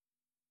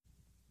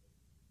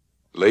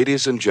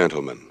Ladies and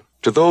gentlemen,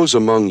 to those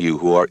among you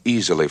who are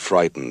easily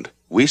frightened,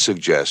 we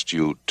suggest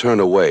you turn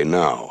away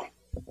now.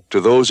 To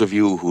those of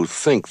you who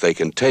think they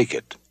can take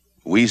it,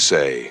 we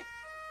say,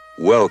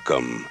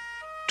 welcome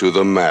to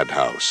the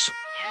Madhouse.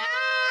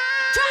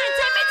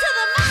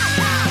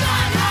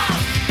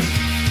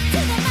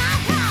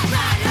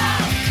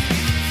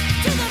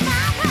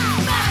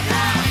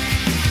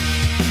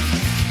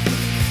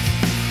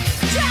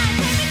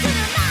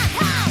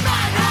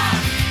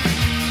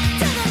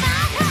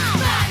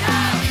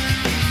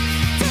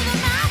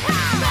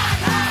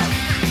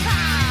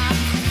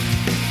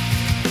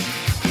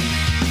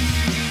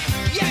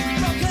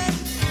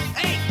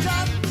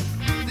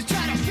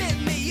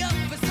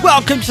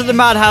 Welcome to the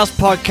Madhouse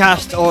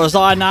Podcast, or as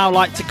I now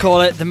like to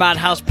call it, the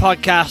Madhouse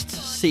Podcast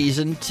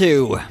Season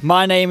 2.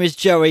 My name is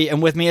Joey,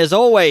 and with me as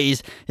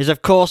always is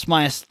of course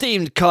my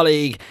esteemed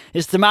colleague.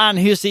 It's the man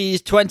who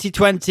sees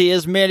 2020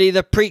 as merely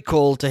the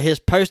prequel to his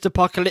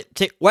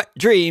post-apocalyptic wet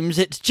dreams.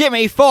 It's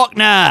Jimmy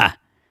Faulkner!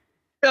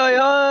 Oi, oi!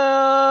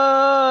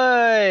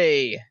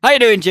 How you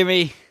doing,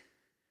 Jimmy?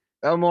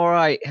 I'm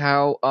alright,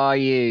 how are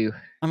you?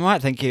 I'm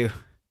alright, thank you.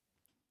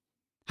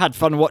 Had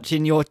fun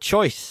watching your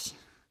choice.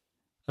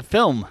 A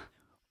film,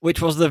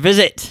 which was The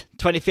Visit,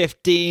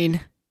 2015,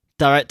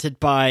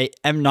 directed by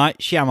M. Night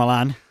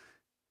Shyamalan.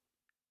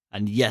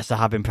 And yes, I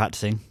have been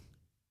practicing.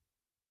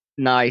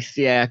 Nice,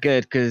 yeah,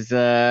 good, because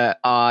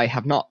I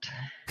have not.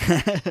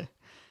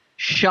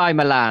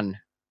 Shyamalan.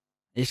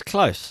 It's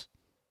close.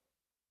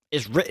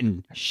 It's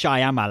written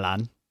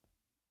Shyamalan.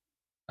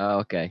 Oh,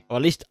 okay. Or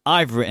at least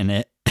I've written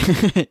it.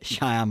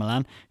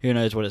 Shyamalan. Who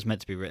knows what it's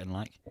meant to be written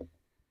like.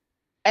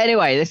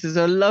 Anyway, this is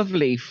a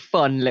lovely,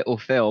 fun little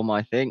film,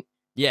 I think.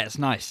 Yeah, it's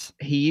nice.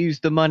 He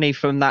used the money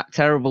from that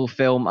terrible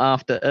film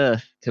After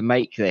Earth to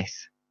make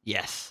this.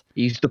 Yes.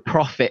 He used the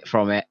profit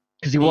from it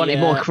because he wanted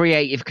more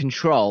creative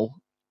control.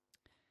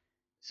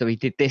 So he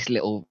did this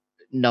little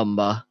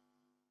number.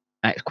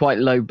 And it's quite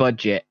low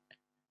budget.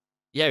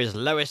 Yeah, it was the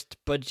lowest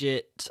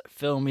budget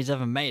film he's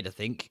ever made, I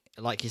think.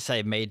 Like you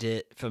say, made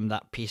it from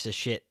that piece of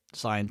shit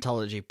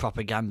Scientology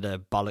propaganda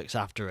bollocks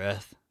After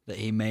Earth that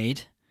he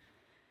made.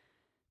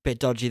 Bit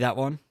dodgy, that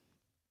one.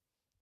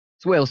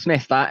 It's Will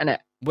Smith, that, isn't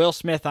it? Will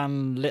Smith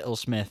and Little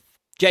Smith.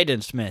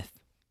 Jaden Smith.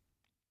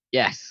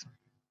 Yes.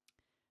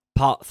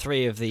 Part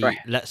 3 of the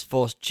Let's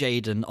Force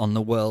Jaden on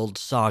the World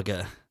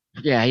saga.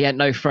 Yeah, he ain't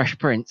no Fresh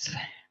Prince.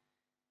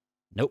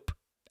 Nope.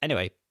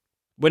 Anyway,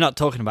 we're not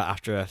talking about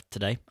After Earth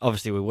today.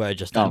 Obviously, we were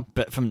just then,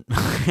 but from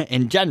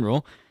in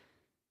general,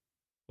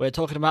 we're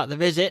talking about The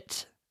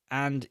Visit,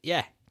 and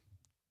yeah,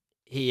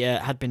 he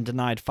had been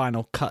denied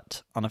final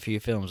cut on a few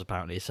films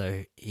apparently,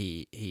 so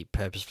he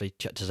purposefully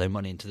chucked his own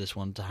money into this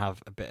one to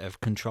have a bit of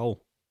control.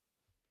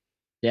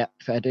 Yeah,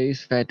 fair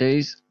dues, fair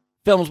dues.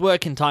 Film's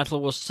working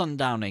title was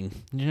Sundowning.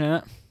 Did you know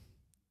that?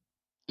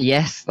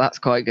 Yes, that's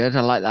quite good.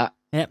 I like that.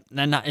 Yep,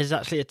 and that is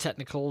actually a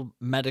technical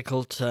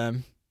medical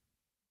term.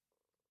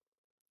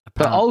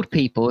 For old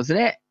people, isn't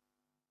it?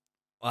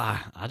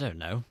 I don't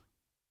know.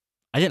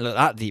 I didn't look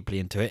that deeply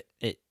into it.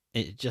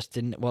 It just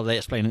didn't. Well, they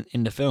explain it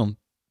in the film.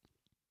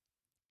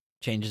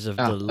 Changes of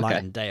the light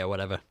and day or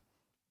whatever.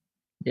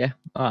 Yeah,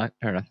 all right,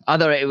 fair enough. I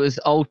thought it was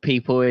old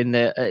people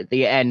at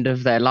the end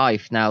of their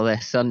life. Now they're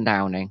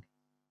sundowning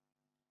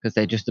because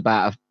they're just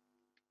about to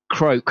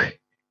croak.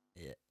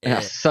 Yeah. And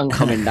that sun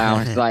coming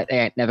down. It's like they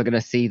ain't never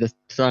gonna see the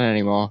sun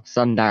anymore.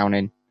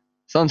 Sundowning.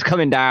 Sun's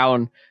coming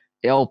down.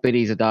 The old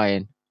biddies are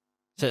dying.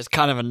 So it's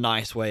kind of a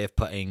nice way of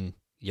putting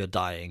you're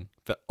dying,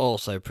 but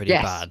also pretty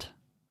bad.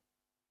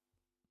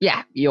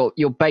 Yeah,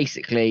 you're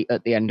basically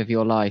at the end of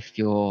your life.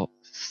 You're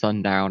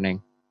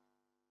sundowning.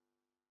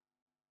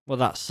 Well,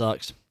 that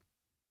sucks.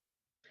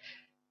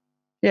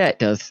 Yeah, it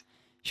does.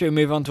 Should we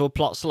move on to a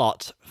plot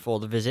slot for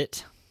The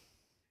Visit?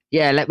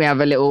 Yeah, let me have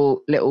a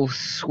little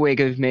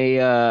swig of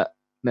my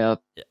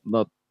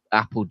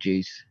apple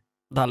juice.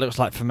 That looks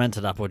like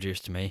fermented apple juice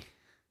to me.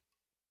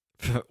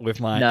 With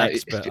my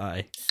expert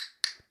eye.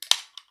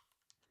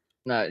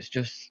 No, it's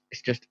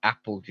just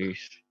apple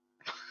juice.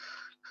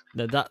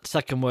 No, that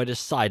second word is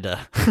cider.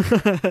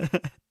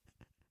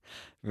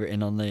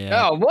 Written on the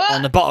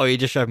on the bottle you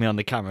just showed me on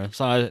the camera.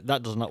 So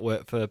that does not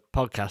work for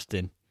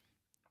podcasting.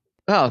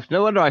 Oh,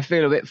 no wonder I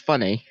feel a bit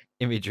funny.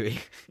 Imagery.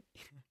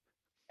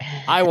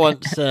 I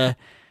once,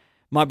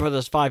 my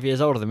brother's 5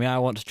 years older than me. I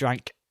once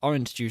drank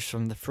orange juice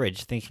from the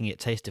fridge, thinking it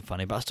tasted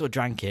funny, but I still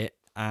drank it.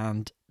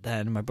 And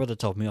then my brother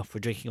told me off for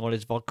drinking all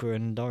his vodka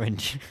and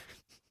orange.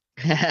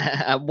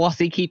 What's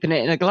he keeping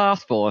it in a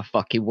glass for? A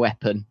fucking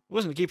weapon. He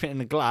wasn't keeping it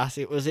in a glass.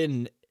 It was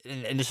in,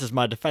 and this is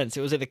my defense,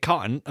 it was in a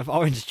carton of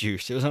orange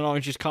juice. It was an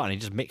orange juice carton. He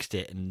just mixed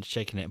it and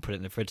shaken it and put it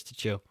in the fridge to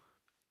chill.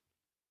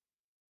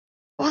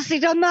 What's he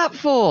done that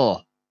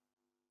for?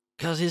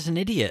 Because he's an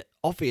idiot,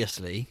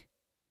 obviously.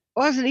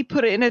 Why hasn't he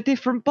put it in a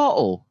different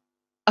bottle?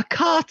 A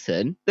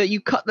carton that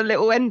you cut the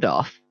little end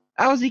off?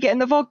 How's he getting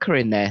the vodka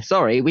in there?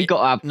 Sorry, we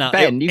got to have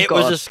Ben. It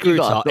was a screw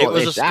top. It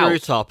was a screw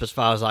top, as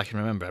far as I can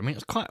remember. I mean,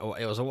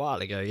 it was a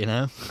while ago, you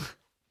know.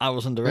 I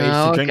was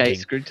underage to drinking. Okay,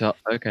 screw top.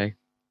 Okay.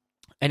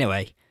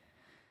 Anyway,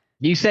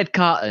 You said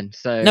carton,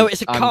 so No,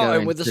 it's a I'm carton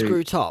going with a to-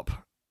 screw top.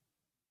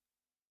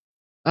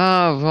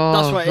 Oh, well,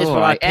 That's what it is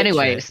when I picture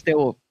Anyway, it. it's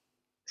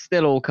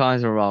still all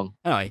kinds of wrong.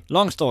 Anyway,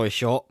 long story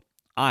short,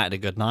 I had a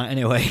good night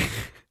anyway.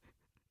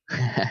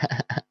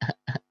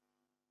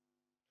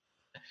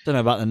 Don't know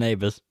about the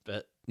neighbours,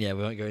 but yeah,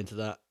 we won't go into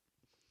that.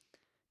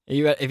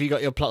 Have you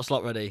got your plot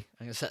slot ready?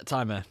 I can set a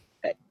timer.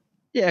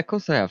 Yeah, of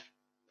course I have.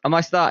 Am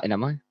I starting?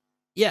 Am I?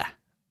 Yeah,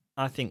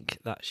 I think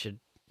that should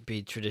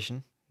be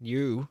tradition.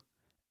 You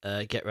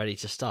get ready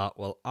to start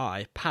while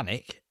I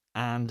panic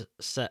and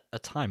set a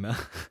timer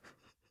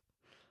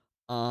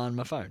on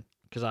my phone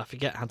because I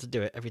forget how to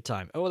do it every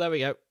time. Oh, there we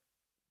go.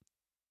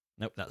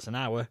 Nope, that's an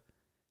hour.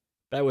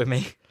 Bear with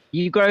me.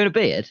 You growing a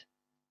beard?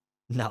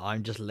 No,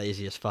 I'm just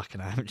lazy as fuck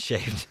and I haven't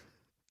shaved.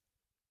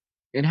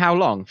 In how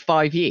long?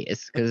 5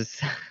 years?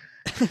 Because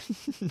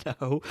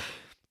No,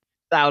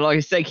 how long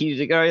it's taking you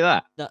to grow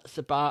that? that's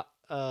about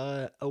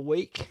a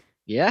week.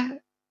 Yeah?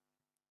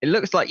 It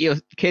looks like your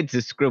kids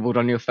have scribbled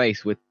on your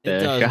face with It the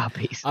does.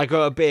 Sharpies. I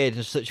got a beard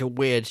in such a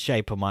weird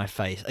shape on my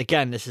face.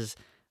 Again, this is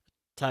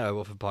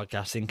terrible for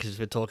podcasting because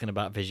we're talking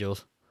about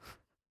visuals.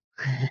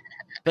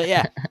 But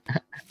yeah,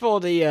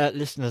 for the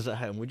listeners at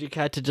home, would you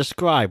care to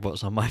describe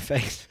what's on my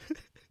face?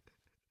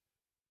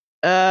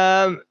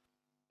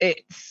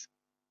 It's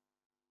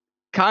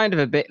kind of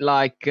a bit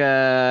like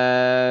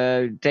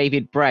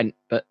David Brent,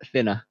 but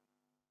thinner.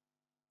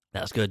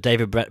 That's good.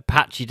 David Brent,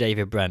 patchy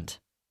David Brent.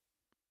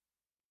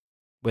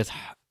 With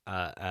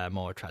a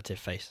more attractive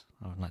face,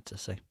 I would like to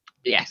say.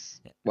 Yes.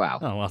 Wow.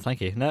 Oh, well,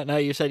 thank you. No,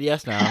 you said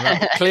yes now.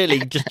 That clearly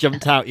just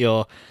jumped out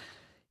your,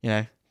 you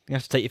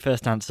have to take your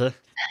first answer.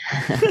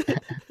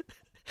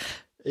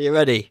 Are you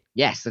ready?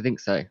 Yes, I think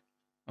so.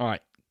 All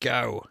right,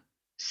 go.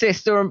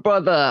 Sister and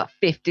brother,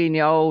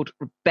 15-year-old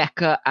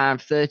Rebecca and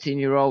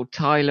 13-year-old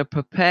Tyler,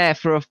 prepare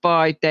for a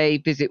 5-day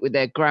visit with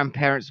their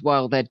grandparents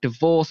while their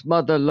divorced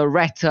mother,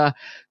 Loretta,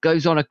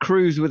 goes on a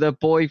cruise with her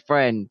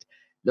boyfriend.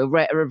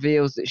 Loretta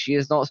reveals that she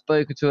has not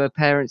spoken to her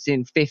parents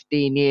in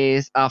 15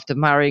 years after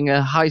marrying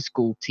a high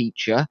school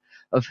teacher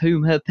of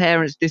whom her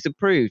parents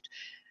disapproved.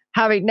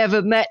 Having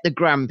never met the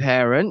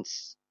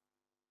grandparents,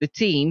 the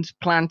teens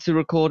plan to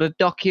record a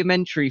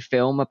documentary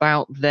film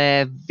about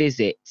their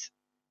visit.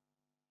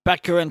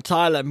 Becca and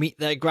Tyler meet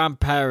their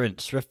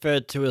grandparents,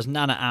 referred to as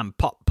Nana and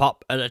Pop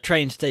Pop, at a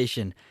train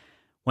station.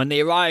 When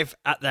they arrive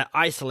at their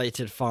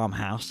isolated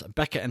farmhouse,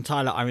 Becca and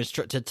Tyler are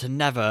instructed to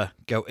never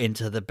go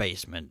into the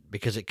basement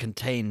because it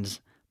contains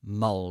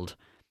mould,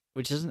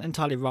 which isn't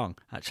entirely wrong,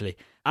 actually,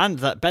 and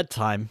that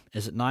bedtime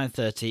is at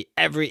 9:30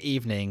 every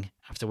evening,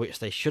 after which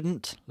they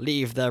shouldn't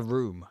leave their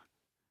room.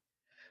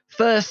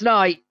 First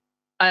night,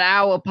 an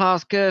hour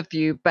past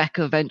curfew,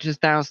 Becca ventures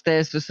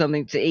downstairs for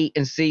something to eat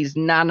and sees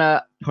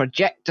Nana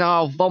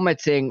projectile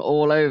vomiting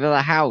all over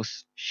the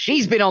house.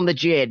 She's been on the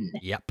gin.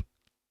 Yep.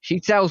 She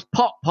tells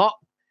Pop Pop,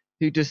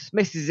 who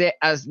dismisses it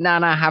as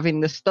Nana having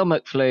the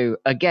stomach flu.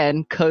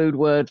 Again, code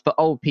word for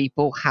old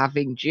people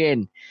having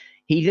gin.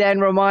 He then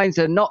reminds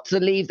her not to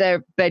leave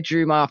their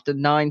bedroom after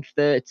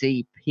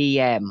 9:30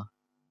 p.m.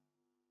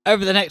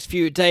 Over the next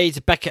few days,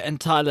 Becca and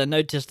Tyler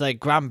notice their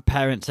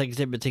grandparents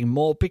exhibiting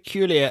more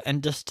peculiar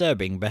and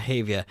disturbing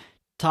behaviour.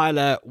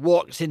 Tyler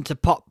walks into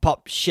Pop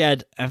Pop's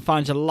shed and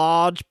finds a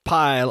large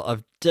pile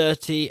of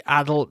dirty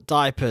adult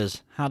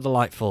diapers. How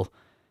delightful.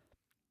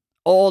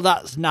 All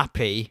that's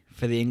nappy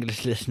for the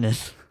English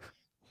listeners.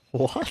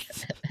 What?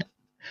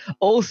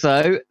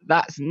 Also,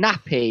 that's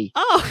nappy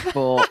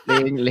for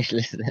the English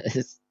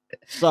listeners.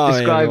 Sorry,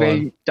 Describing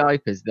everyone.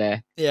 diapers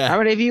there. Yeah. How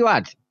many have you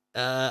had?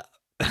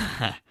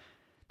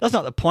 That's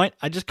not the point.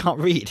 I just can't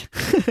read.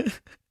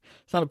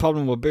 It's not a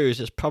problem with booze.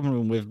 It's a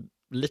problem with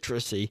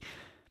literacy.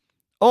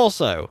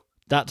 Also,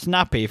 that's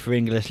nappy for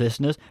English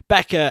listeners.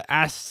 Becca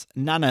asks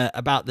Nana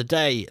about the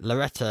day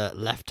Loretta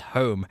left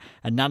home,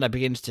 and Nana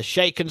begins to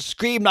shake and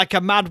scream like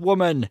a mad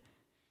woman.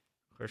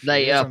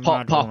 Later,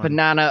 Pop Pop and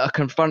Nana are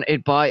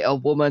confronted by a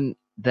woman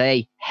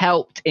they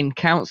helped in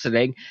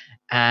counselling,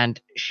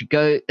 and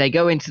they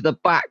go into the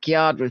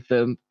backyard with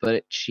them,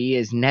 but she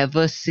is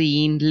never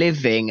seen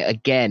living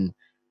again.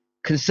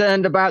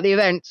 Concerned about the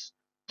events,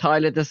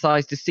 Tyler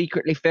decides to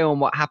secretly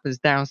film what happens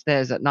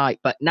downstairs at night,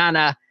 but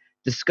Nana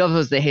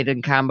discovers the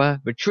hidden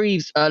camera,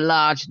 retrieves a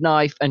large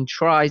knife, and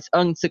tries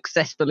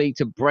unsuccessfully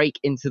to break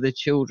into the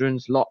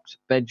children's locked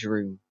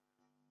bedroom.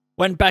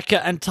 When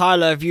Becca and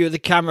Tyler view the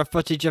camera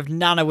footage of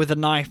Nana with a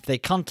knife, they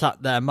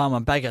contact their mum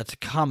and beg her to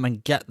come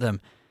and get them.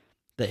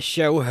 They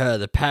show her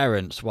the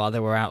parents while they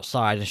were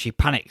outside, and she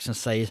panics and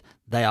says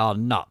they are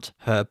not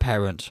her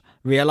parents,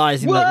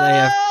 realising that they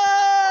have...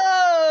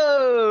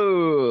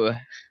 Whoa!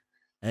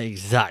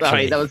 Exactly.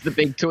 Sorry, that was the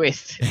big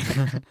twist.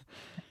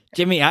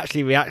 Jimmy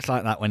actually reacts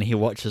like that when he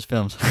watches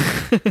films.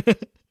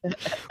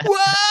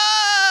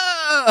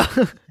 Whoa!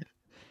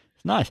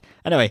 It's nice.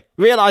 Anyway,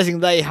 realising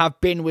they have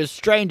been with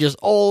strangers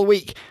all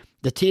week,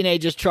 the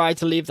teenagers try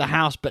to leave the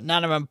house, but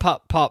Nana and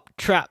Pop Pop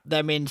trap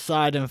them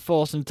inside and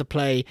force them to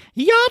play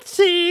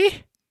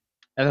Yahtzee.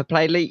 Ever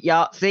played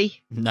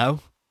Yahtzee? No.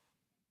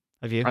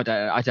 Have you? I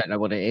don't know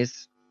what it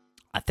is.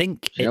 I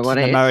think Do you know it's what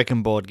an it is?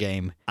 American board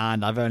game,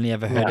 and I've only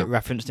ever heard Yeah. it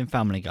referenced in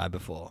Family Guy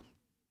before.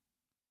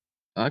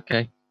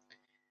 Okay.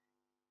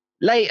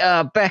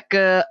 Later,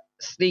 Becca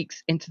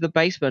sneaks into the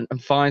basement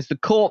and finds the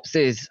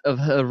corpses of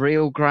her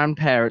real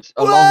grandparents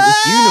along with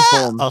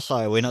uniforms. Oh,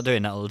 sorry, we're not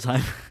doing that all the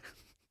time.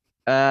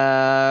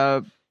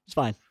 Uh, It's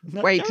fine.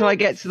 No, wait go till I on.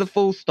 get to the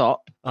full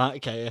stop.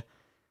 Okay,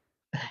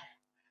 yeah.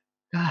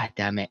 God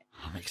damn it.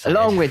 I'm excited.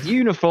 Along with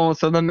uniforms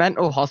from the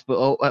mental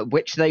hospital at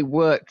which they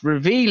worked,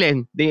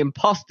 revealing the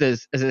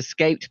imposters as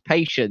escaped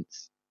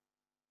patients.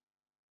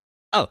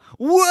 Oh.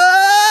 Whoa!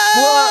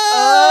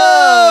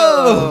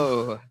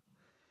 Whoa!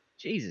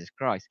 Jesus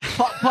Christ.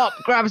 Pop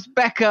grabs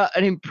Becca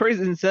and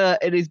imprisons her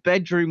in his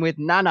bedroom with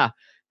Nana,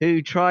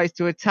 who tries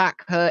to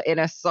attack her in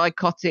a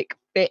psychotic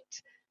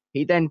fit.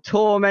 He then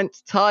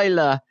torments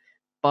Tyler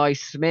by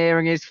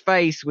smearing his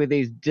face with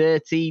his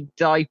dirty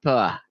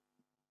diaper.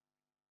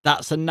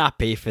 That's a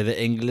nappy for the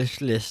English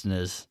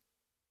listeners.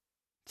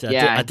 So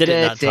Yeah, I did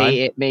it that time.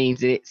 dirty, it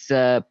means it's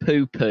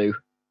poo-poo.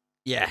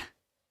 Yeah.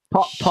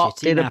 Pop Shitty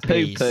did a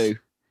nappies. poo-poo.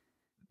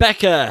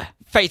 Becca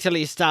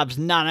fatally stabs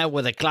Nana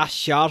with a glass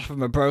shard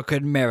from a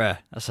broken mirror.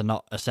 That's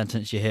not a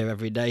sentence you hear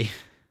every day.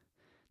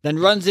 Then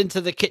runs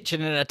into the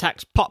kitchen and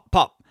attacks Pop.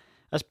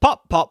 As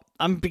Pop,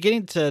 I'm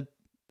beginning to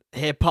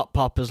hear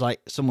Pop as like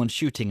someone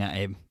shooting at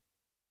him.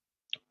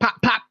 Pop.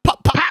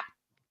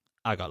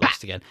 I got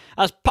lost again.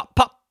 As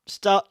Pop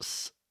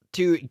starts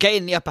to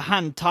gain the upper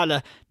hand,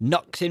 Tyler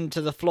knocks him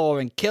to the floor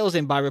and kills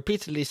him by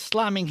repeatedly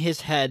slamming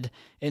his head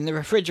in the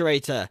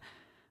refrigerator,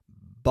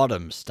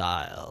 bottom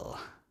style.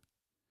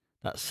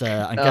 That's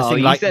I'm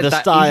guessing like the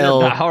style.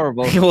 You said that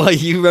horrible. Well,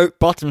 you wrote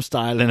bottom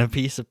style in a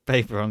piece of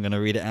paper. I'm going to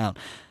read it out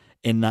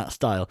in that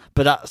style,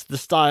 but that's the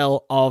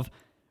style of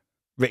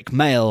Rick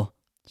Mail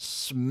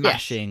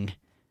smashing.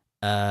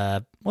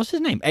 Yes. What's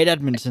his name? Ade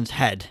Edmondson's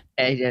head.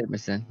 Ade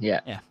Edmondson.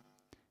 Yeah.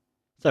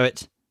 So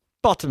it's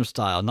bottom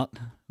style, not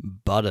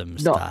bottom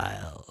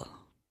style.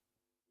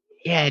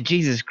 Yeah,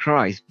 Jesus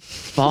Christ,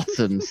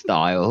 bottom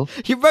style.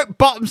 You wrote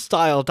bottom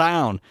style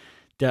down.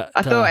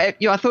 I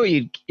thought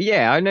you'd.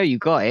 Yeah, I know you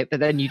got it, but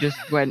then you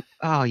just went.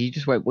 Oh, you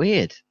just went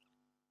weird.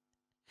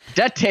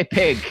 Dirty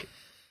pig.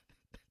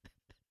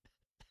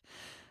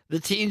 The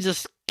teens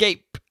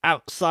escape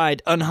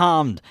outside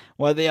unharmed,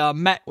 where they are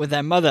met with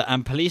their mother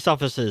and police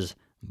officers.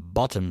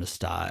 Bottom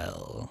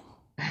style.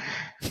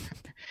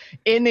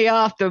 In the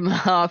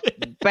aftermath,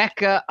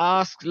 Becca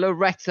asks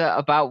Loretta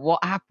about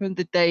what happened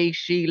the day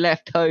she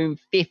left home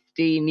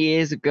 15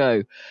 years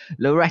ago.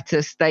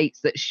 Loretta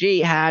states that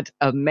she had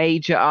a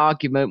major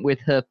argument with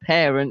her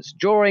parents,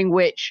 during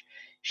which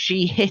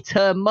she hit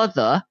her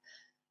mother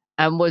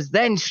and was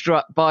then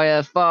struck by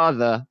her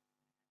father.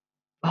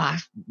 Oh,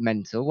 that's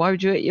mental. Why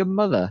would you hit your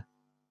mother?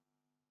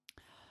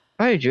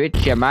 Why would you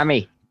hit your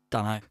mammy?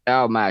 Don't know.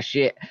 Oh my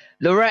shit.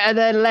 Loretta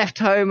then left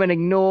home and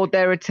ignored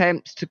their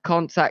attempts to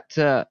contact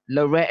her.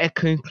 Loretta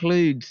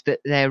concludes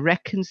that their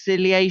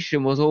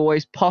reconciliation was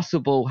always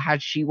possible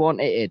had she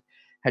wanted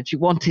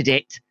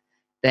it.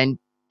 Then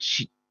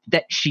she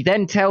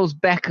then tells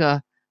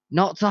Becca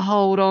not to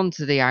hold on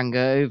to the anger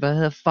over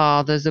her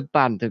father's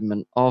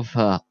abandonment of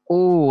her.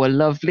 Oh, a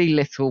lovely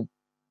little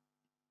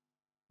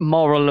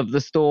moral of the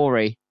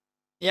story.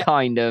 Yep.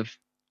 Kind of.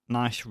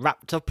 Nice,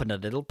 wrapped up in a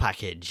little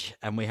package.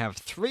 And we have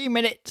 3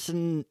 minutes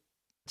and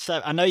so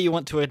I know you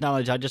want to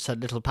acknowledge I just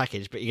said little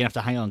package, but you're going to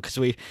have to hang on because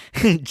we've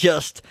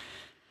just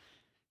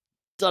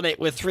done it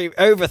with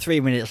over 3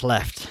 minutes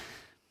left.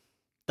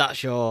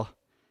 That's your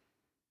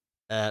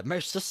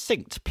most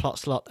succinct plot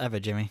slot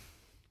ever, Jimmy.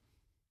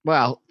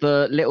 Well,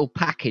 the little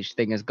package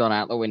thing has gone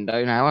out the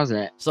window now, hasn't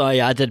it? So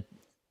yeah, I did.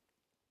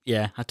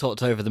 Yeah, I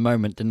talked over the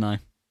moment, didn't I?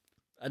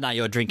 And now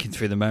you're drinking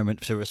through the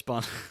moment to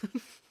respond.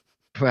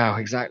 Well,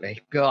 exactly.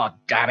 God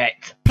damn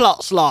it.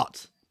 Plot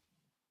slot.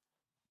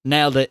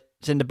 Nailed it.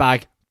 It's in the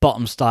bag.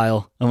 Bottom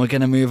style. And we're going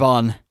to move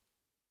on.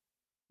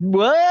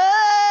 Whoa!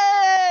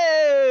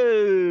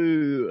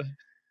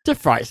 To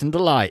Frights and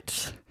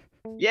Delights.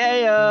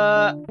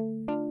 Yeah.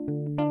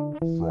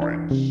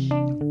 Frights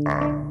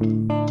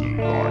and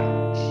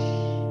Delights.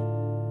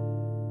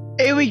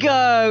 Here we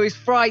go. It's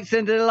Frights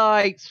and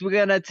Delights. We're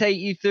going to take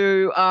you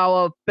through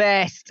our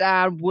best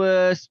and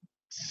worst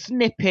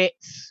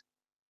snippets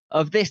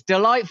of this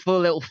delightful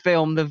little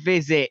film, The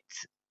Visit.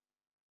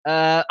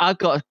 I've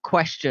got a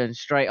question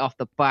straight off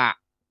the bat.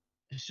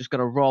 It's just going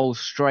to roll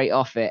straight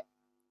off it.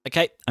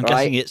 Okay, I'm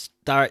guessing it's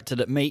directed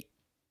at me.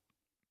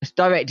 It's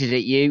directed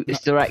at you.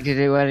 It's directed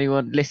at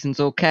anyone listens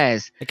or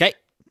cares. Okay.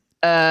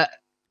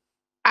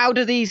 How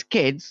do these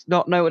kids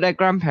not know what their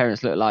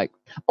grandparents look like?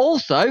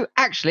 Also,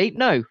 actually,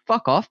 no,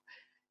 fuck off.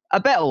 A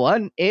better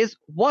one is,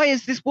 why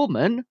is this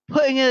woman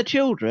putting her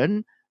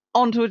children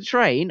onto a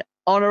train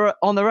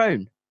on their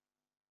own?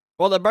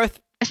 Well, they're both...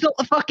 It's not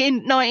the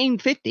fucking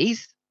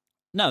 1950s.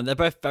 No, they're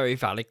both very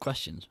valid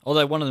questions.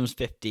 Although one of them's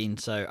 15,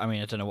 so, I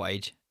mean, I don't know what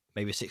age.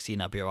 Maybe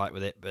 16, I'd be alright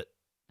with it, but...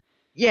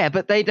 Yeah,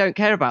 but they don't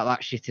care about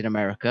that shit in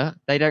America.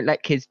 They don't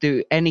let kids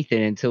do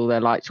anything until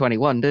they're like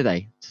 21, do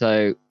they?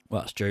 So...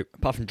 Well, that's true.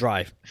 Apart from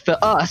drive. For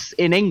us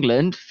in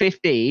England,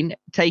 15,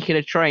 taking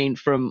a train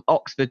from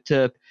Oxford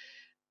to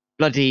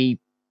bloody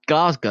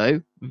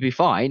Glasgow would be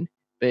fine.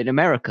 But in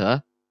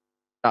America,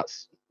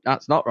 that's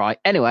not right.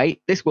 Anyway,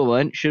 this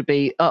woman should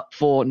be up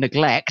for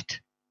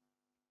neglect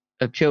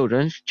of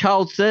children.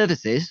 Child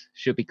services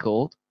should be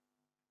called.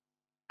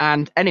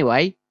 And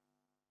anyway,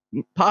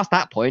 past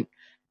that point,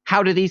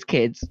 how do these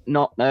kids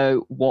not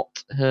know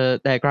what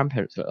their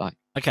grandparents look like?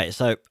 Okay,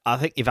 so I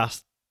think you've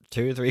asked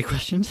 2 or 3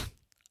 questions.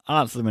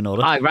 I'll answer them in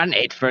order. I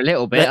ranted for a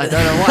little bit. I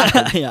don't know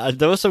what. Yeah,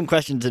 there were some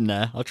questions in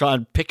there. I'll try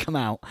and pick them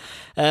out.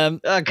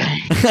 Okay.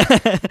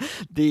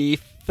 The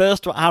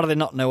first one, how do they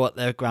not know what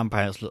their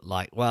grandparents look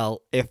like?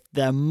 Well, if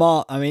their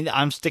mom, I mean,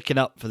 I'm sticking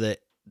up for the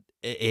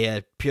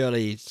here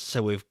purely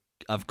so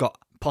I've got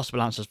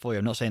possible answers for you.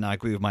 I'm not saying I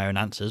agree with my own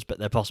answers, but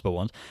they're possible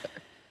ones.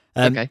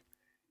 Okay.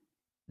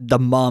 The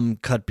mum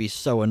could be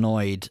so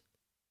annoyed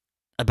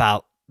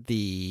about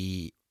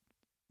the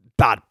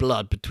bad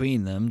blood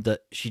between them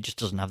that she just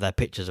doesn't have their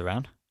pictures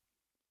around.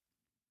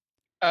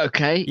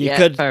 Okay. You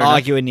could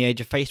argue in the age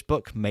of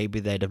Facebook,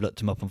 maybe they'd have looked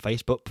them up on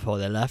Facebook before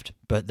they left,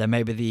 but then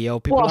maybe the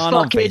old people aren't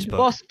on Facebook.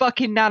 What's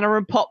fucking Nana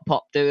and Pop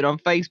Pop doing on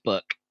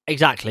Facebook?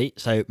 Exactly.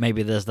 So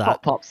maybe there's that.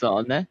 Pop Pop's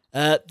on there.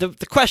 The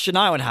question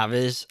I would have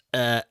is,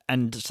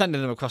 and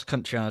sending them across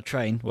country on a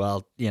train,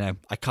 well,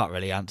 I can't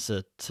really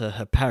answer to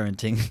her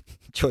parenting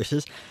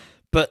choices,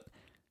 but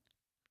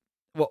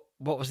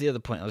what was the other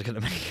point I was going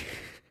to make?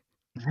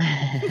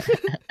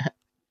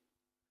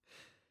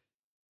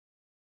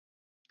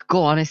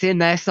 Go on, it's in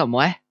there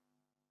somewhere.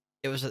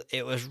 It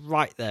was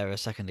right there a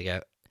second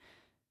ago.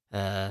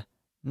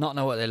 Not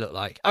know what they look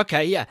like.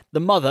 Okay, yeah,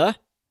 the mother.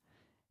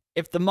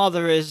 If the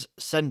mother is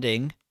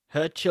sending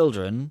her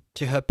children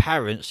to her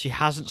parents she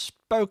hasn't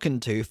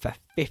spoken to for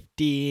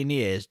 15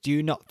 years, do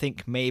you not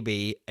think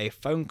maybe a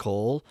phone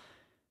call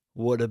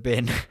would have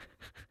been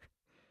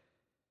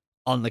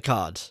on the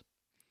cards?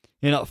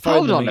 You're not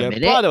phoning them and go,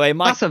 minute. by the way,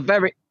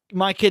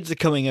 my kids are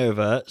coming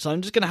over, so I'm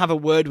just going to have a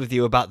word with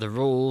you about the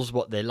rules,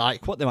 what they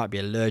like, what they might be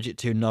allergic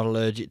to, not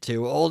allergic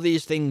to, all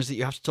these things that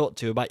you have to talk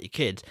to about your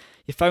kids.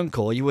 Your phone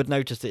call, you would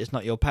notice that it's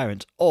not your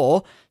parents.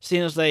 Or,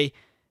 seeing as they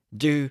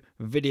do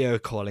video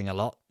calling a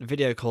lot,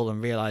 video call and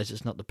realise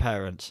it's not the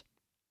parents.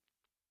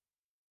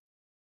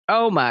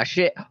 Oh my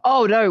shit.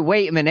 Oh no,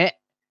 wait a minute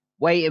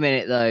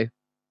though.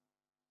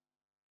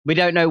 We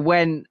don't know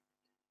when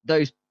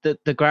the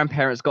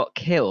grandparents got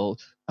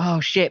killed.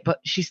 Oh shit, but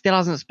she still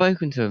hasn't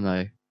spoken to him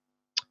though.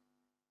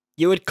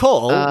 You would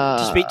call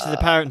to speak to the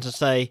parents and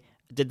say,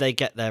 did they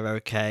get there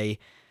okay?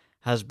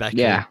 Has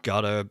Becky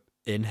got her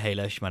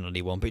inhaler? She might not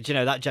need one, but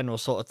that general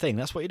sort of thing.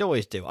 That's what you'd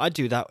always do. I'd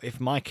do that if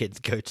my kids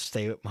go to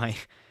stay with my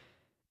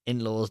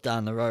in-laws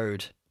down the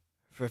road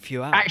for a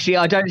few hours. Actually,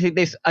 I don't think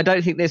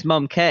this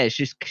mum cares.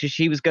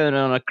 She was going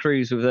on a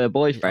cruise with her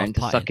boyfriend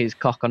to suck his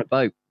cock on a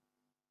boat.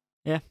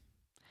 Yeah.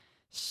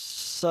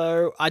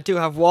 So I do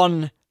have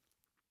one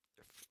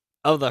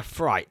other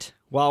fright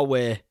while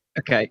we're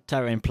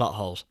tearing plot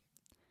holes.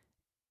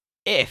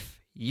 If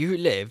you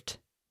lived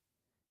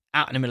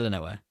out in the middle of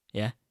nowhere,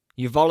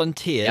 you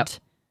volunteered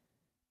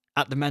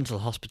at the mental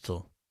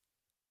hospital.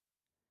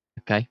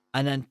 Okay.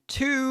 And then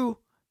 2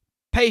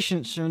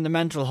 patients from the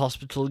mental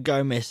hospital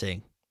go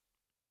missing.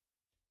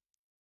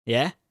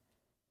 Yeah?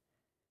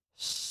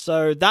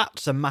 So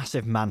that's a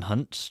massive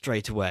manhunt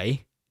straight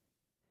away.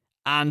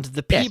 And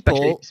the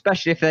people...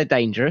 especially if they're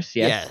dangerous,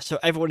 Yeah, so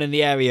everyone in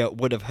the area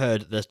would have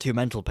heard there's 2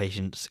 mental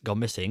patients gone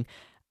missing,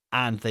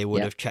 and they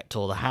would have checked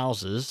all the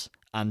houses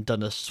and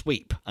done a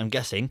sweep, I'm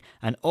guessing.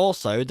 And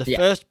also, the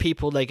first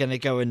people they're going to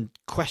go and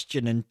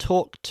question and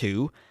talk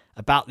to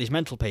about these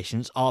mental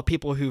patients are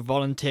people who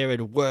volunteered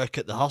work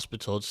at the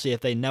hospital to see if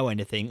they know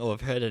anything or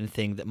have heard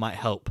anything that might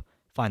help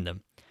find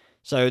them.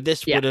 So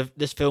this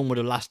film would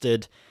have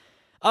lasted...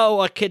 Oh,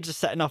 our kids are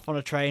setting off on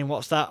a train.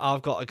 What's that?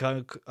 I've got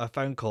a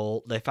phone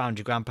call. They found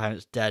your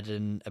grandparents dead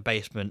in a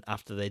basement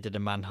after they did a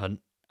manhunt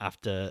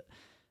after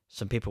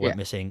some people went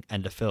missing.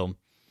 End of film.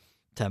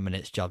 10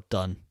 minutes, job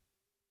done.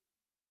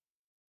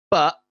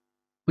 But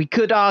we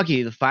could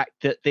argue the fact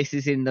that this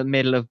is in the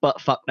middle of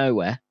buttfuck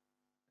nowhere.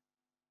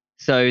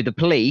 So the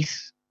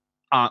police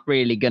aren't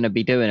really going to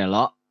be doing a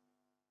lot.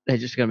 They're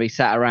just going to be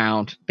sat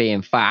around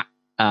being fat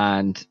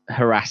and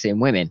harassing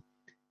women.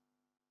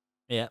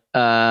 Yeah.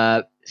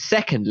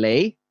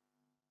 Secondly,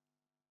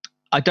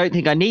 I don't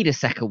think I need a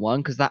second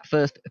one because that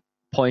first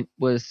point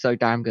was so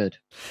damn good.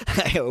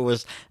 It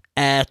was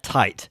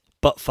airtight.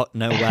 Buttfuck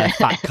nowhere,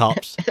 fat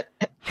cops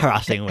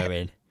harassing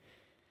women.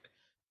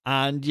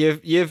 And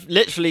you've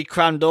literally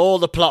crammed all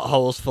the plot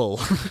holes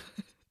full.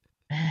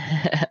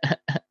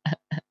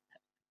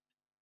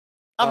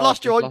 I've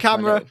lost you on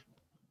camera.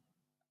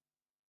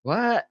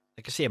 What?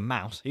 I can see a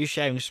mouse. Are you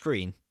sharing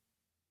screen?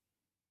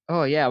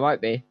 Oh yeah, I might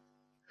be.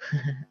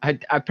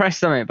 I pressed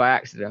something by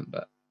accident,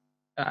 but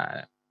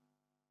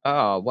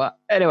oh what?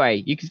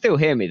 Anyway, you can still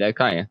hear me though,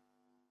 can't you?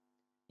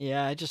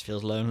 Yeah, it just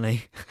feels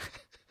lonely.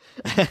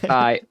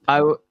 I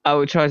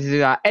will try to do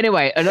that.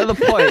 Anyway, another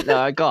point that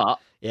I got.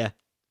 Yeah.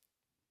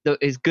 That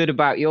is good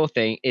about your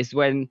thing is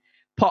when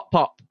Pop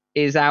Pop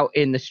is out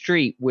in the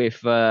street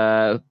with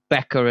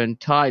Becca and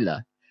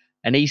Tyler,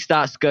 and he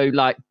starts to go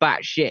like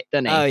batshit,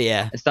 doesn't he? Oh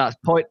yeah, and starts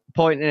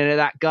pointing at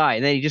that guy,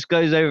 and then he just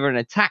goes over and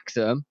attacks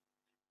him.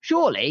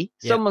 Surely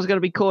someone's going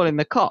to be calling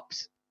the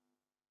cops.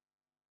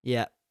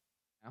 Yeah.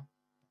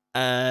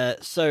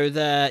 So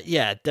there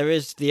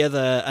is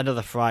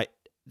another fright.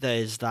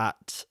 There's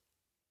that.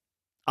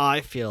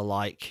 I feel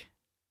like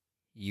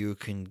you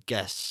can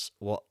guess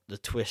what the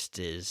twist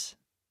is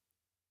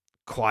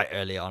quite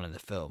early on in the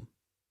film.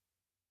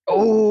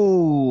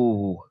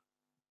 Oh,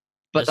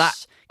 but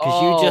because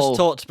you just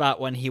talked about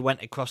when he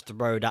went across the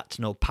road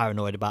acting all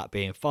paranoid about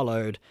being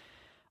followed,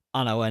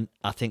 and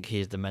I think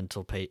he's the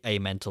mental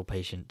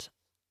patient,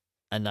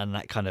 and then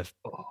that kind of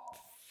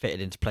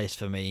fitted into place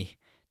for me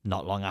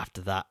not long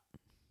after that.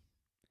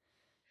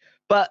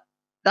 But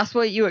that's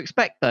what you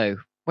expect, though,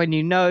 when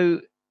you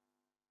know,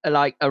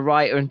 like, a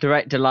writer and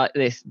director like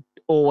this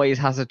always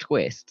has a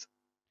twist.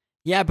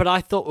 Yeah, but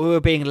I thought we were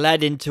being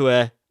led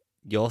into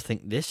you'll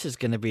think this is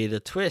going to be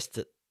the twist,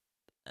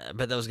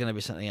 but there was going to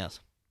be something else.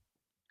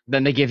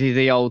 Then they give you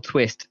the old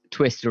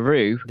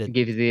twisteroo. They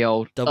give you the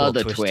old double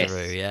other twisteroo,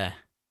 twist. yeah.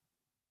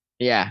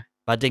 Yeah.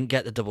 But I didn't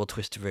get the double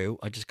twisteroo.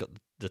 I just got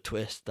the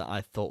twist that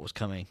I thought was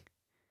coming.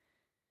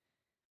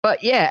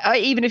 But yeah,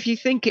 even if you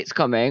think it's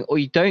coming or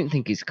you don't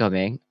think it's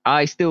coming,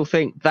 I still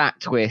think that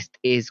twist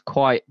is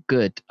quite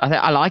good.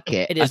 I like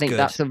it. I think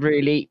that's a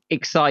really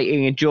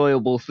exciting,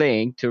 enjoyable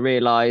thing to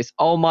realize,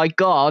 oh my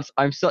God,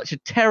 I'm such a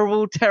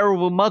terrible,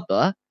 terrible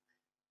mother.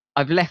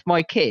 I've left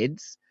my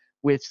kids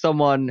with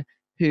someone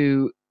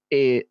who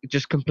is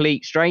just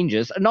complete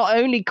strangers. And not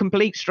only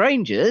complete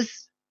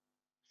strangers,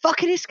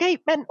 fucking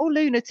escape mental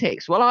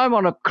lunatics. While I'm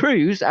on a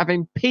cruise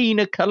having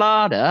pina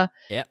colada,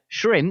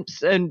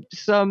 shrimps, and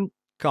some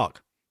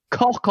cock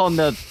on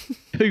the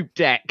poop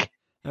deck.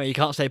 No, you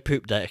can't say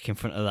poop deck in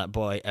front of that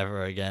boy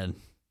ever again.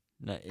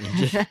 No,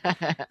 you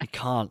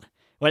can't.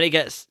 When he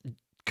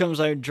comes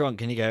home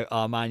drunk and you go,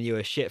 oh man, you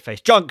were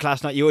shit-faced. Drunk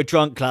last night, you were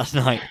drunk last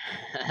night.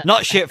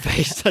 Not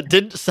shit-faced, I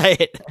didn't say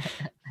it.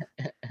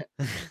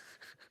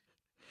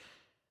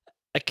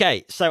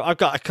 Okay, so I've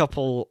got a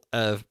couple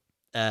of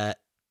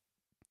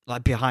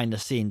like behind the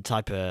scene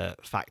type of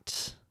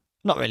facts.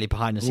 Not really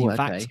behind the scene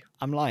facts.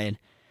 I'm lying.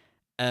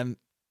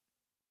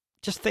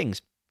 Just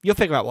things. You'll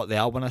figure out what they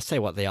are when I say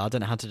what they are. I don't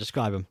know how to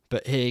describe them,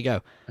 but here you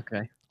go.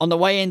 Okay. On the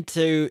way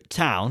into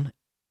town,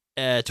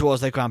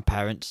 towards their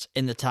grandparents,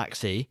 in the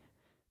taxi,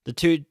 the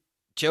two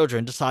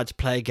children decide to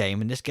play a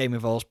game, and this game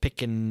involves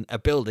picking a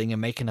building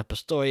and making up a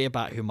story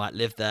about who might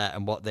live there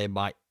and what they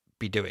might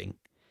be doing.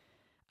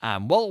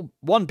 And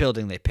one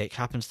building they pick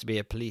happens to be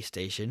a police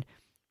station,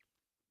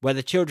 where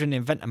the children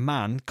invent a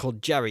man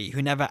called Jerry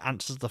who never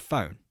answers the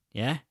phone.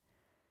 Yeah?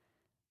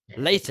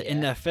 Later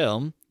in their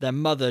film, their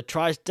mother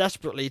tries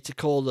desperately to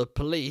call the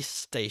police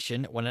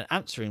station when an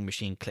answering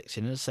machine clicks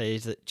in and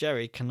says that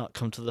Jerry cannot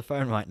come to the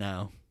phone right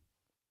now.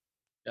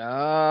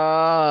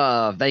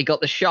 They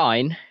got the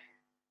shine.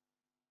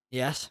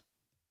 Yes.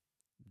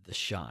 The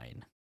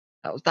shine.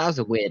 That was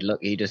a weird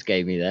look you just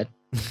gave me then.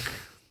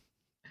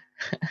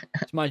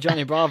 It's my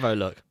Johnny Bravo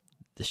look.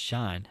 The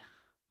shine.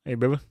 Hey,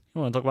 brother,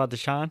 you want to talk about the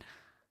shine?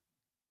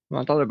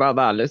 I'm talking about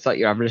that. It looks like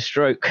you're having a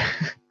stroke.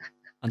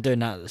 I'm doing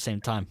that at the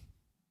same time.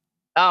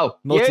 Oh,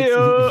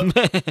 yeah.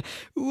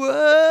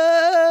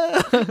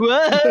 Whoa!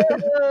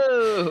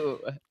 Whoa!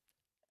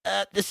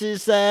 This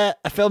is a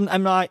film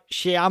M. Night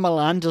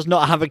Shyamalan does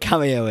not have a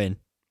cameo in.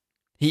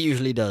 He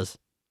usually does.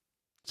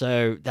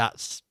 So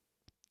that's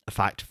a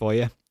fact for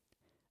you.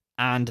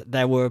 And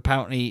there were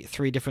apparently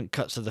 3 different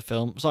cuts of the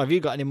film. So have you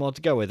got any more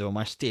to go with, or am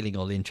I stealing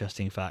all the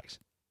interesting facts?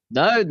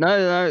 No,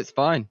 it's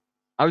fine.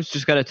 I was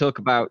just going to talk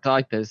about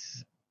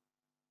diapers.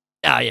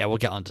 Yeah, we'll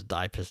get on to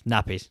diapers.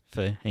 Nappies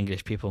for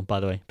English people, by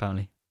the way,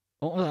 apparently.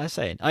 What was I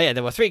saying? Oh, yeah,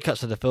 there were 3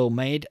 cuts of the film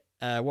made.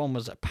 One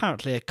was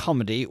apparently a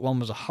comedy, one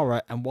was a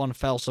horror, and one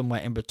fell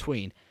somewhere in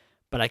between.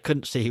 But I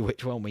couldn't see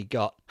which one we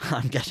got.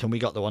 I'm guessing we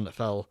got the one that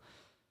fell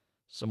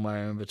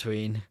somewhere in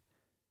between.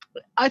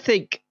 I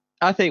think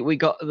we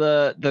got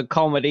the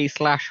comedy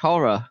 /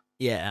 horror.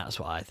 Yeah, that's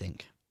what I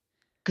think.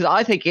 Because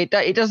I think it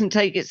doesn't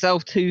take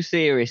itself too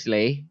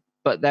seriously,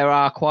 but there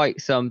are quite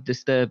some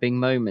disturbing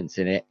moments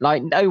in it.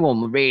 Like, no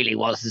one really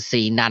wants to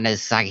see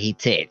Nana's saggy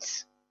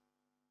tits.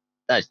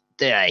 Do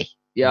they?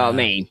 You know what I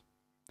mean?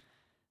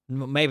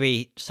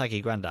 Maybe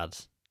saggy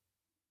granddads.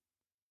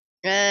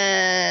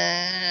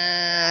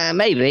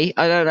 Maybe.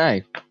 I don't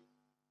know.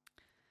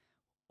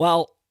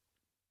 Well,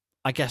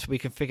 I guess we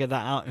can figure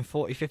that out in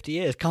 40, 50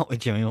 years, can't we,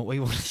 Jimmy, what we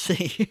want to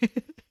see?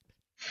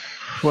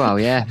 Well,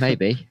 yeah,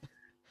 maybe.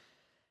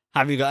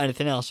 Have you got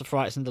anything else for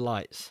Frights and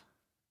Delights?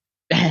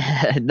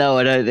 No,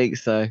 I don't think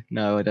so.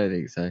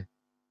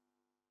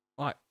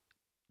 Right.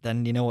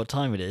 Then you know what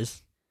time it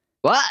is.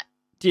 What?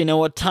 Do you know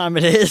what time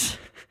it is?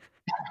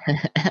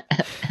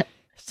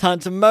 It's time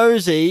to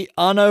mosey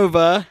on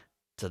over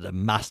to the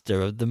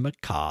Master of the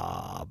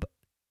Macabre.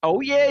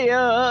 Oh,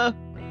 yeah.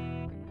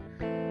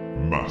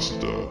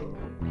 Master of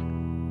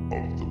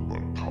the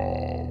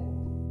Macabre.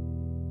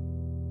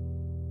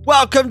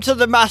 Welcome to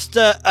the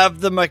Master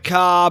of the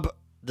Macabre.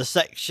 the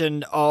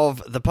section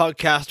of the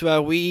podcast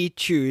where we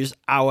choose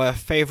our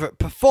favourite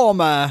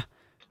performer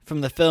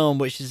from the film,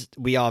 which is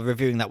we are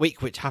reviewing that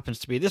week, which happens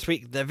to be this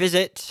week, The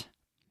Visit.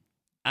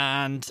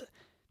 And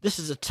this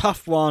is a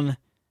tough one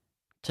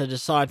to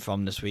decide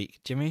from this week,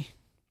 Jimmy.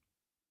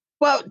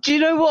 Well, do you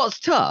know what's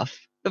tough?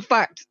 The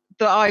fact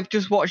that I've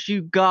just watched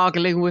you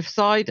gargling with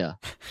cider.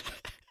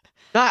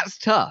 That's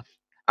tough.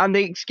 And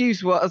the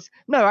excuse was,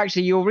 no,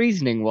 actually, your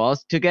reasoning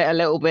was to get a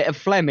little bit of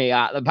phlegmy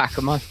out the back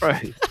of my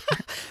throat.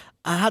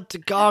 I had to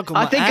gargle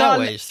my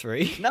airways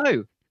through.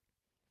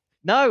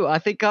 No, I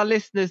think our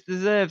listeners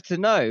deserve to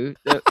know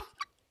that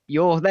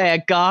you're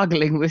there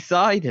gargling with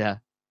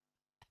cider.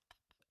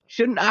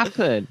 Shouldn't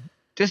happen.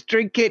 Just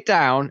drink it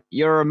down.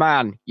 You're a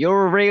man.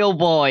 You're a real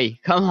boy.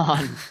 Come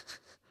on.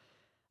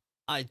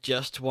 I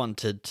just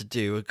wanted to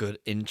do a good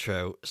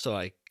intro, so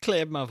I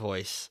cleared my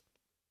voice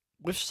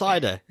with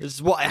cider. This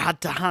is what I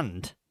had to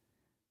hand.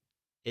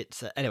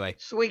 It's anyway.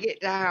 Swig it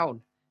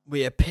down.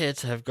 We appear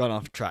to have gone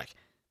off track.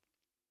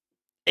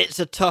 It's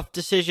a tough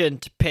decision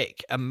to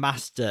pick a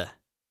master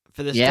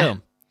for this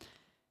film.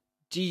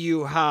 Do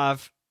you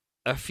have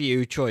a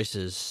few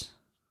choices?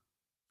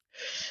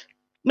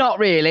 Not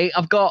really.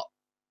 I've got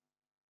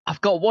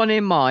one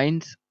in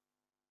mind.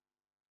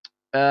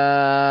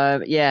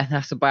 Yeah,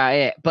 that's about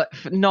it. But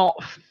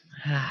not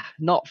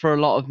for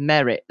a lot of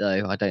merit,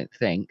 though. I don't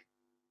think.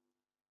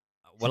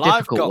 Well,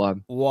 I've got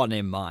one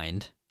in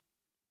mind.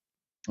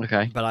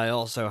 Okay. But I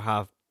also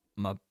have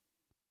my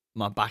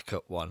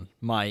backup one,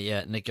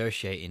 my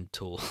negotiating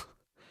tool.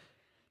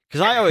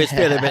 Because I always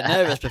feel a bit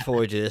nervous before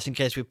we do this, in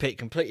case we pick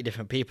completely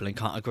different people and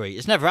can't agree.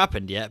 It's never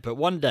happened yet, but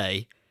one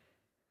day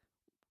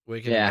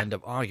we're going to end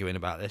up arguing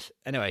about this.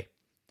 Anyway,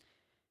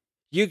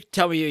 you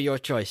tell me who your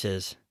choice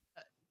is.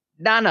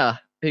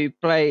 Nana, who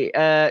play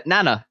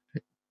Nana,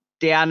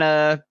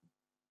 Deanna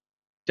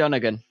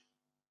Donegan.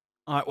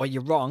 All right, well,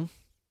 you're wrong.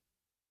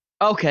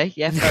 Okay,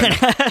 yeah. Fair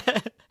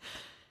enough.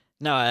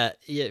 No,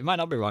 yeah, it might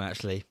not be wrong,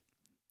 actually.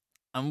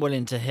 I'm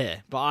willing to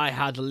hear. But I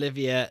had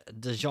Olivia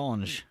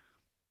DeJonge.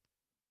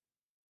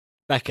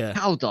 Becca.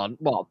 Hold on.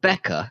 What,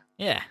 Becca?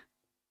 Yeah.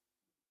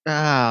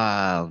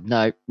 Oh,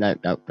 no.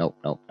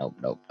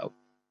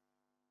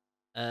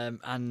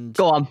 And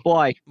go on,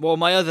 why? Well,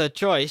 my other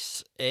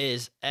choice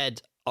is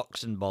Ed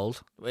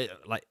Oxenbould,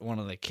 like one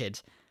of the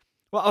kids.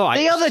 Well, all right.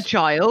 The other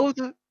child?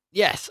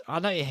 Yes, I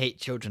know you hate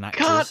children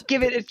actors. Can't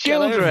give it to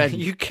children.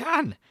 You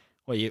can.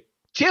 Well,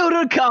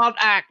 children can't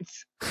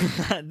act.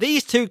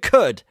 These two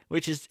could,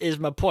 which is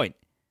my point.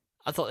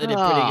 I thought they did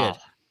pretty good.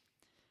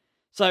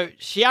 So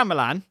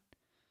Shyamalan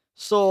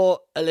saw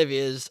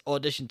Olivia's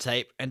audition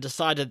tape and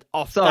decided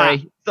off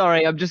that...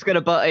 Sorry, I'm just going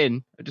to butt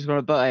in. I just want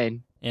to butt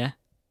in. Yeah?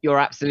 You're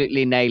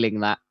absolutely nailing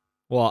that.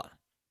 What?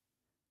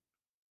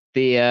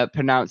 The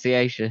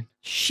pronunciation.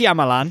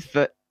 Shyamalan.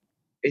 But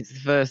it's the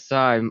first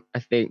time, I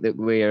think, that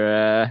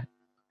we're...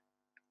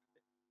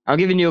 I'm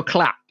giving you a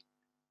clap.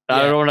 Yeah.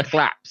 I don't want to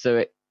clap, so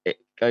it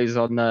goes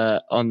on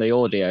the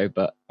audio,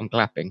 but I'm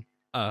clapping.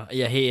 Oh,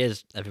 yeah, he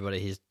is, everybody.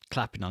 He's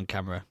clapping on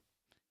camera.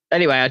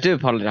 Anyway, I do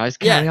apologise.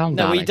 Carry on,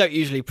 no, darling. we don't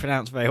usually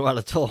pronounce very well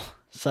at all.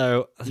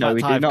 So the no,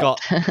 fact I've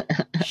got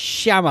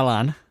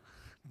Shyamalan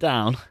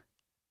down.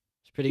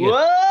 It's pretty good.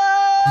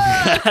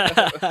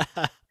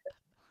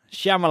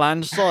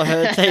 Shyamalan saw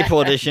her tape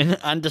audition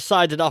and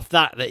decided off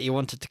that he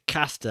wanted to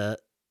cast her.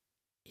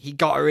 He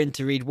got her in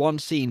to read one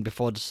scene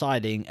before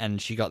deciding,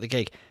 and she got the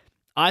gig.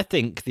 I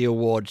think the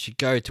award should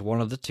go to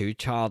one of the two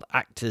child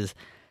actors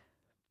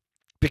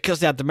because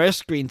they had the most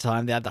screen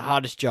time, they had the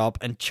hardest job,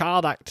 and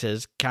child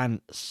actors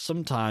can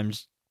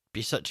sometimes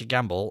be such a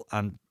gamble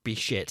and be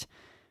shit.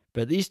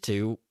 But these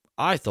two,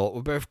 I thought,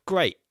 were both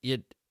great.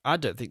 I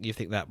don't think you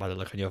think that by the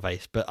look on your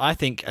face, but I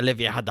think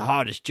Olivia had the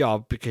hardest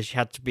job because she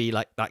had to be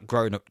like that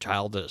grown-up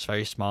child that's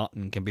very smart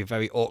and can be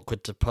very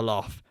awkward to pull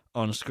off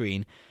on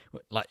screen.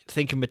 Like,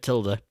 think of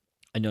Matilda,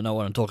 and you'll know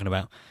what I'm talking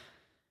about.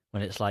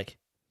 When it's like,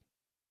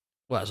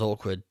 well, it's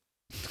awkward.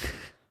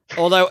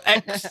 Although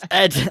Ed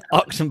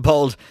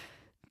Oxenbould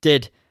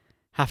did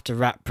have to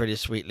rap pretty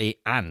sweetly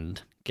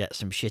and get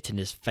some shit in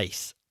his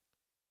face.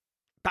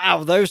 But out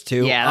of those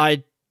two,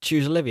 I'd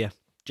choose Olivia.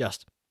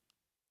 Just.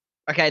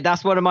 Okay,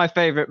 that's one of my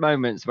favourite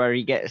moments where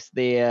he gets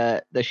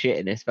the shit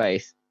in his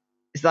face.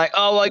 It's like,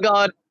 oh my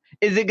god,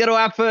 is it gonna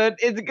happen?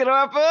 Is it gonna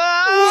happen?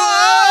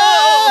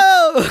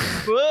 Whoa!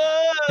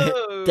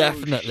 Whoa!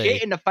 Definitely.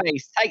 Shit in the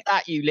face. Take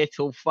that, you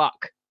little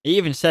fuck. He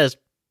even says,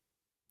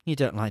 you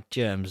don't like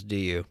germs, do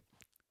you?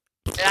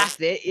 That's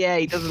it. Yeah,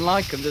 he doesn't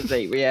like them, does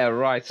he? Yeah,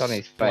 right on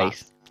his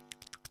face.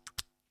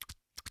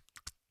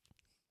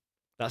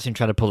 That's him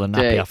trying to pull a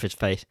nappy off his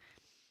face.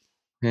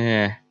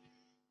 Yeah.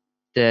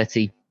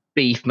 Dirty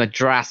beef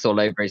madras all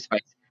over his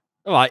face.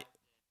 All right.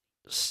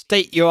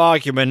 State your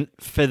argument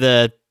for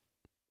the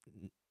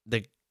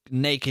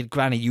naked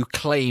granny you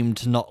claimed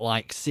to not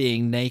like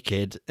seeing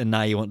naked, and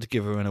now you want to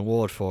give her an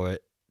award for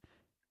it.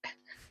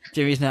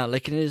 Jimmy's now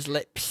licking his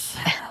lips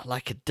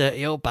like a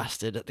dirty old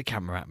bastard at the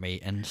camera at me,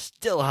 and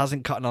still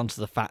hasn't gotten on to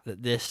the fact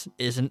that this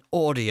is an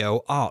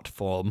audio art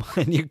form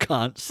and you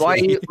can't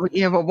see.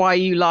 But why are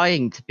you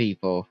lying to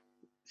people?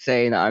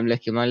 saying that I'm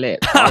licking my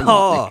lips. I'm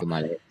not licking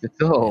my lips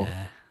at all.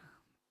 Yeah.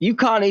 You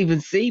can't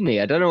even see me.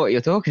 I don't know what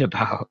you're talking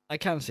about. I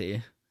can see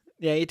you.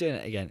 Yeah, you're doing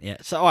it again. Yeah.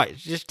 So, all right,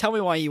 just tell me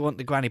why you want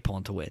the granny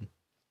porn to win.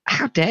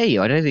 How dare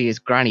you? I don't think it's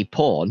granny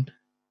porn.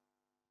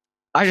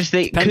 I just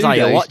think Depends how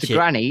you kudos watch to it.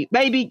 Granny.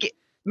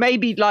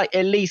 Maybe like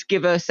at least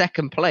give her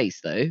second place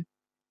though.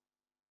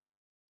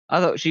 I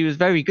thought she was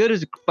very good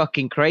as a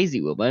fucking crazy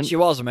woman. She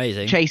was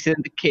amazing. Chasing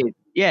the kids.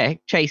 Yeah,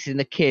 chasing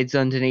the kids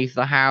underneath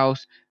the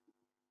house,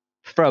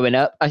 throwing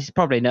up. It's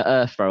probably not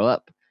her throw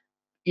up.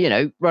 You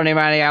know, running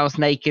around the house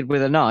naked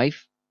with a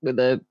knife, with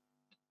a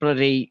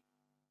bloody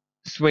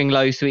swing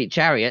low sweet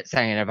chariot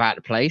hanging about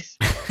the place.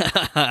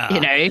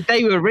 You know, if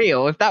they were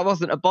real, if that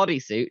wasn't a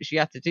bodysuit, she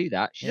had to do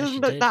that. She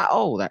doesn't look that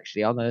old,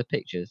 actually, on her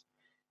pictures.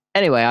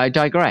 Anyway, I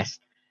digress.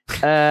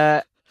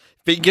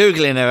 Been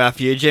Googling her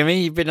after you,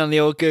 Jimmy. You've been on the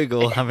old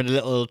Google having a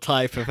little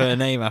type of her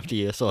name after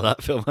you saw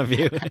that film, have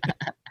you?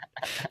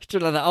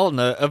 Still on that old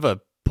note, other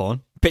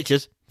porn.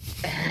 Pictures.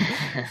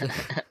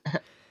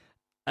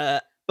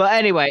 But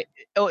anyway,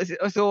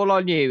 it's all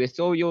on you. It's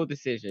all your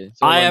decision.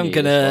 I am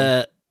going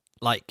to,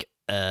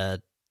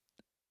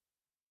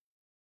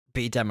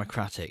 be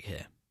democratic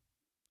here.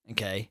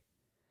 Okay?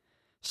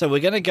 So we're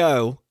going to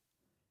go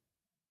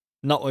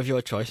not with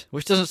your choice,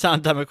 which doesn't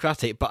sound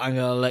democratic, but I'm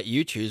going to let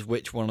you choose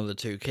which one of the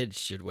two kids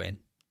should win.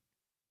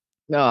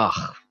 Oh,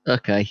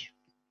 okay.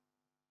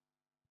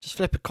 Just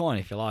flip a coin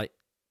if you like.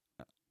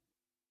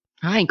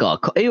 I ain't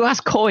got who has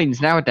coins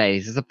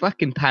nowadays? There's a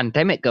fucking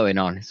pandemic going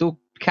on. It's all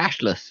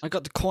cashless. I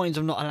got the coins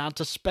I'm not allowed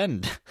to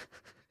spend.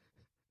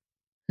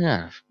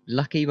 Yeah,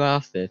 lucky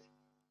bastard.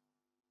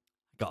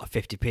 Got a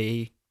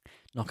 50p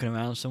knocking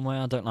around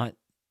somewhere. I don't like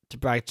to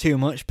brag too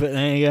much, but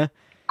there you go.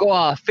 Go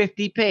on,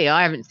 50p.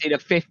 I haven't seen a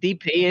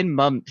 50p in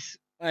months.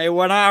 Hey,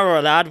 when I were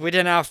a lad, we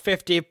didn't have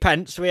 50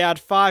 pence. We had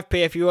 5p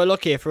if you were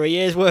lucky for a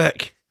year's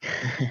work.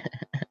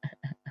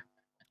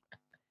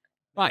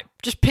 Right,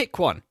 just pick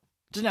one.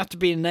 Doesn't have to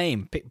be a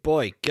name. Pick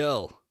boy,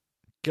 girl,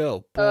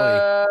 boy.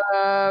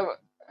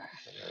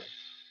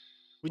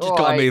 We just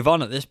got to move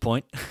on at this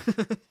point.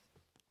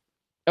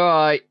 All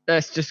right,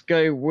 let's just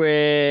go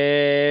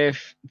with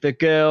the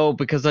girl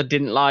because I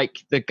didn't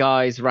like the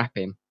guys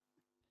rapping.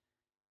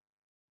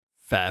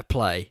 Fair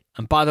play.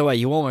 And by the way,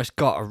 you almost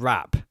got a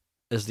rap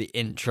as the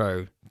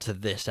intro to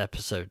this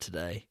episode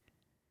today.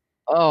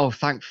 Oh,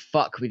 thank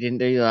fuck we didn't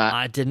do that.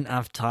 I didn't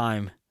have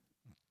time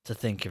to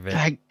think of it.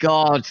 Thank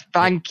God.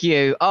 Thank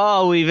you.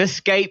 Oh, we've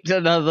escaped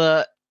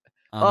another.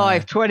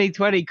 If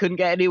 2020 couldn't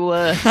get any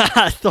worse.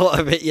 I thought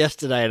of it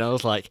yesterday and I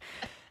was like,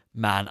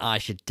 man, I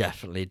should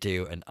definitely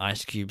do an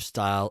Ice Cube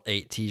style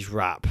 80s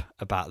rap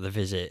about the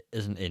visit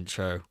as an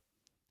intro.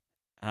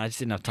 And I just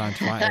didn't have time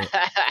to write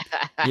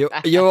it.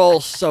 You're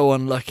all so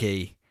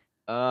unlucky.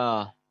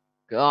 Oh,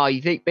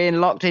 you think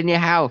being locked in your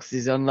house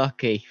is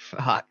unlucky?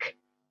 Fuck.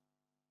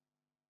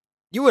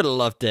 You would have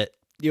loved it.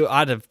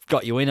 I'd have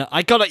got you in.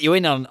 I got you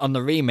in on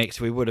the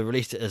remix. We would have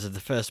released it as the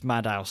first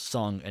Madhouse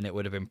song, and it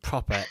would have been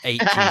proper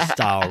 80s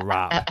style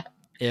rap.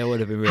 It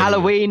would have been really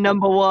Halloween good.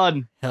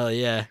 #1. Hell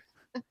yeah.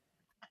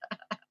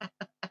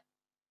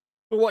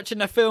 We're watching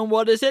a film.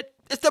 What is it?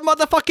 It's the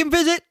motherfucking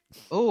visit.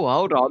 Oh,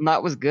 hold on.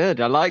 That was good.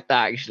 I like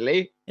that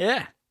actually.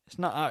 Yeah, it's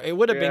not. It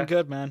would have been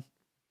good, man.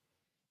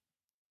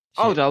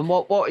 Shit. Hold on.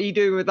 What are you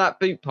doing with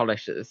that boot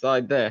polish at the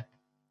side there?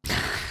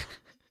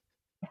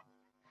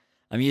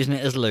 I'm using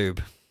it as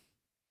lube.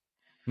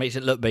 Makes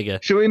it look bigger.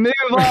 Should we move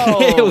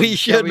on? We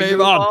should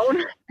move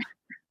on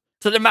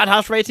to the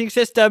Madhouse rating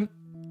system.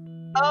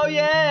 Oh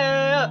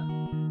yeah!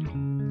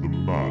 The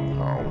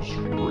Madhouse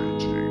rating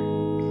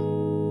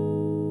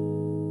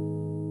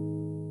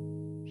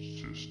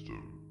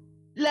system.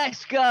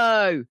 Let's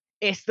go!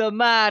 It's the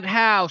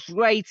Madhouse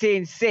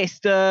rating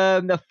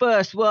system. The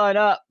first one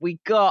up we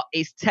got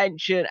is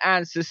tension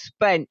and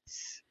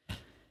suspense.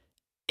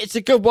 It's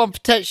a good one for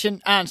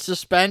tension and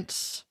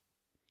suspense.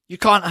 You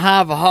can't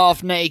have a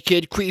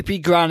half-naked, creepy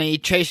granny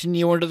chasing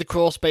you under the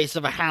crawl space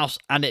of a house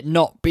and it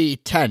not be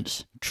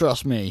tense.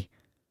 Trust me.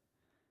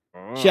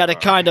 She had a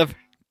kind of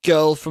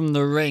Girl from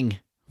the Ring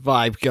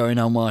vibe going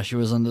on while she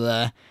was under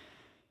there.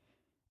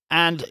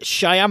 And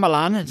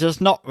Shyamalan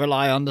does not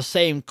rely on the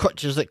same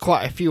crutches that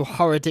quite a few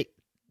horror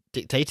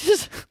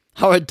dictators?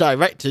 Horror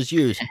directors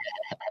use.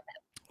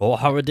 Or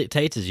horror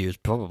dictators use,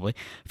 probably.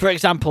 For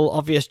example,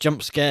 obvious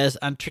jump scares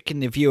and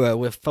tricking the viewer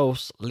with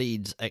false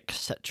leads,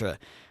 etc.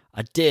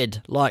 I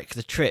did like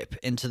the trip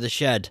into the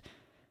shed,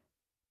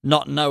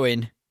 not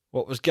knowing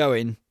what was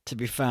going to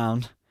be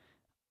found.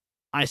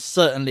 I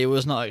certainly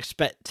was not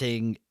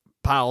expecting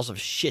piles of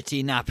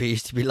shitty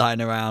nappies to be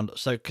lying around,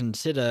 so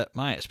consider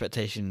my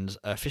expectations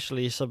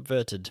officially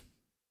subverted.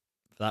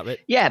 For that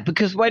bit. Yeah,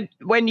 because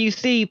when you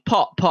see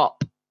pop,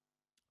 pop.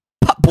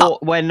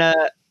 when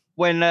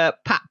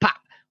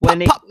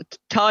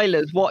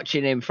Tyler's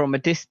watching him from a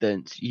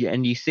distance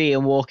and you see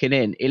him walking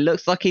in, it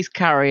looks like he's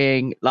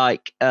carrying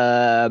like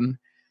I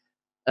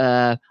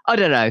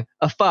don't know,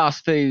 a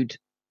fast food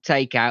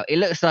takeout. It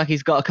looks like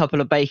he's got a couple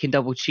of bacon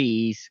double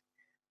cheese,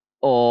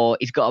 or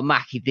he's got a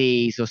Mackie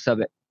D's or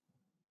something.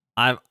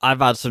 I've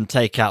had some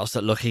takeouts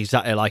that look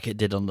exactly like it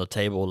did on the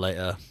table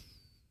later.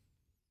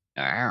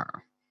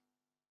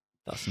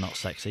 That's not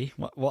sexy.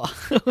 What?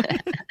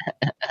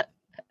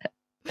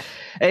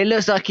 It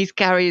looks like he's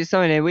carrying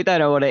something in. We don't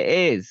know what it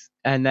is.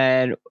 And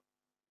then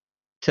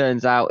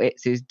turns out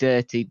it's his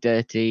dirty,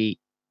 dirty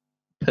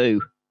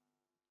poo.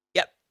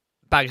 Yep.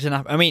 Bags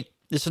enough. I mean,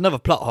 it's another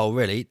plot hole,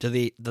 really. Do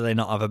they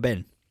not have a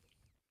bin?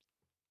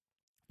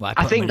 Well,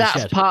 I think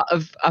that's part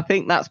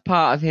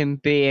of him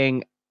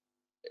being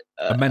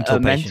a mental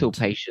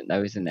patient,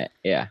 though, isn't it?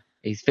 Yeah.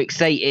 He's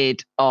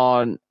fixated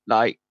on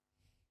like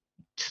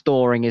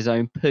storing his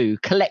own poo,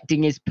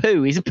 collecting his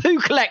poo. He's a poo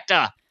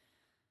collector.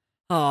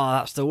 Oh,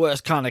 that's the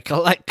worst kind of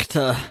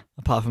collector.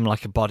 Apart from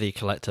like a body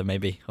collector,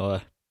 maybe, or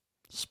a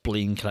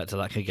spleen collector.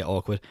 That could get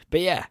awkward. But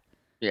yeah.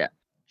 Yeah.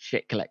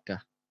 Shit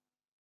collector.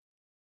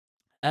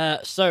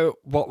 So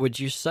what would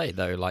you say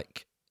though?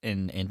 Like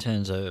in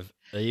terms of,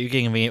 are you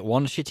giving it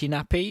one shitty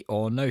nappy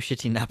or no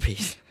shitty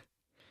nappies?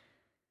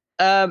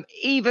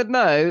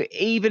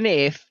 Even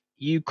if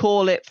you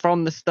call it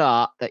from the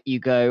start that you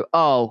go,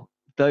 oh,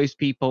 those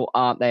people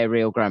aren't their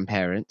real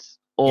grandparents,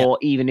 or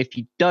even if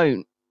you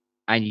don't,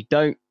 and you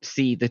don't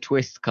see the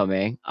twist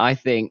coming, I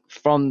think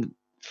from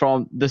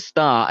the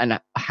start and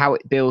how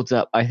it builds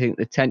up, I think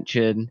the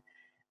tension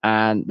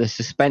and the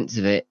suspense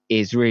of it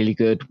is really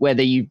good.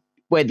 Whether you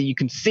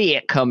can see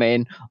it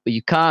coming or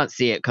you can't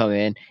see it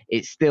coming,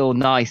 it's still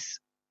nice.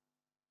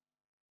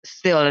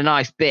 Still a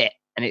nice bit,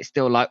 and it's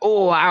still like,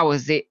 oh, how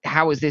is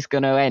this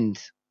going to end?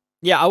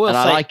 Yeah, I will say,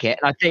 I like it,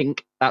 and I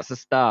think that's a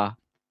star.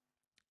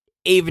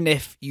 Even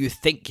if you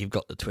think you've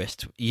got the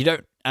twist, you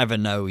don't ever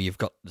know you've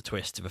got the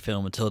twist of a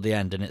film until the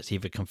end, and it's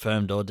either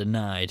confirmed or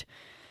denied.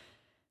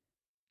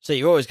 So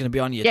you're always going to be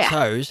on your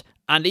toes.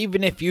 And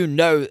even if you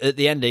know at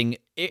the ending,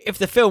 if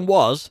the film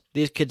was,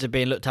 these kids are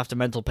being looked after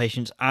mental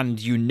patients, and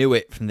you knew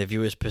it from the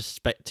viewer's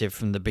perspective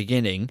from the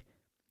beginning,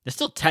 they're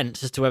still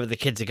tense as to whether the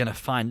kids are going to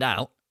find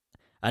out.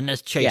 And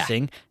there's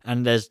chasing,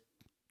 and there's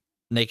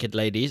naked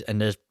ladies, and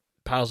there's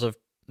piles of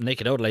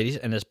naked old ladies,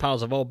 and there's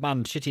piles of old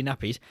man shitty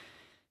nappies.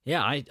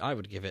 Yeah, I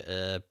would give it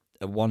a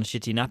 1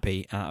 shitty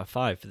nappy out of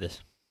 5 for this.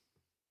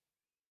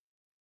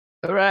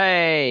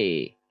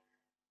 Hooray!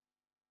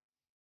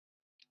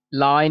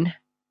 Line.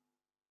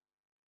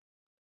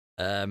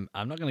 I'm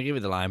not going to give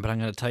you the line, but I'm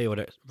going to tell you what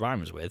it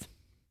rhymes with.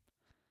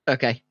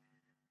 Okay.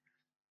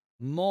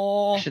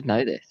 More. I should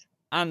know this.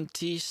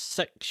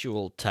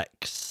 Anti-sexual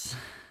texts.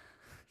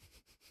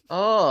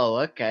 Oh,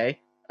 okay.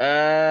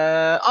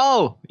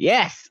 Oh,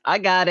 yes, I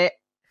got it.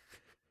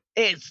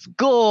 It's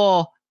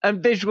gore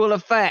and visual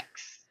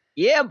effects.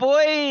 Yeah,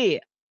 boy.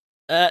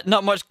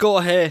 Not much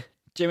gore here,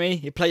 Jimmy.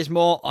 He plays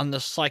more on the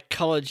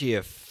psychology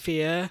of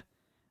fear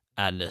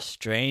and the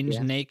strange,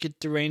 naked,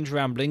 deranged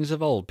ramblings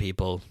of old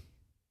people.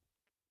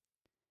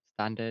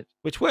 Standard.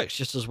 Which works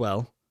just as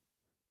well.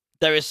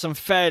 There is some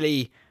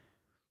fairly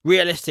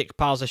realistic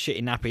piles of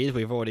shitty nappies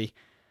we've already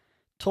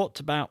talked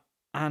about,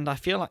 and I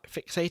feel like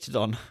fixated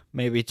on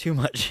maybe too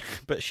much,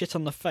 but shit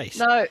on the face.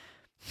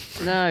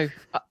 No.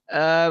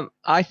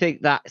 I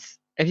think that's...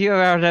 Have you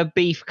ever had a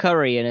beef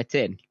curry in a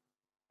tin?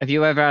 Have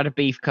you ever had a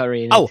beef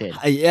curry in a tin?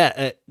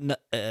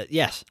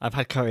 Yes, I've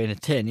had curry in a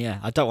tin, yeah.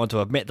 I don't want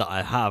to admit that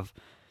I have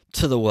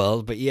to the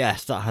world, but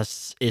yes,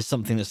 that is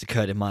something that's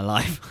occurred in my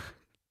life.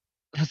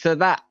 So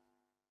that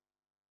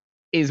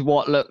is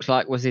what looks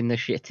like was in the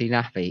shitty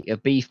nappy. A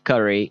beef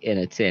curry in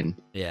a tin.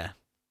 Yeah.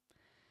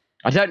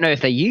 I don't know if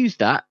they used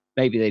that.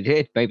 Maybe they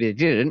did, maybe they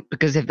didn't.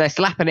 Because if they're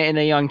slapping it in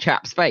a young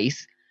chap's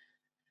face,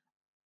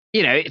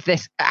 you know, if they're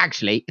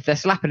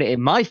slapping it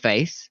in my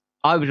face,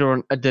 I would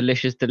want a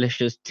delicious,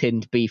 delicious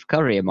tinned beef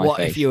curry in my face.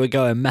 What if you were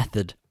going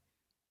method?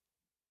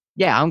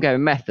 Yeah, I'm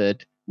going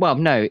method. Well,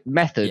 no,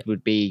 method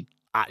would be...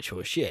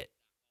 actual shit.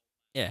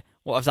 Yeah.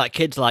 What if that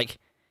kid's like,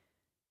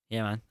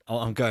 yeah, man,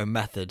 I'm going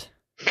method.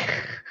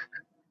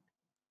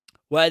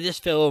 Where this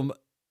film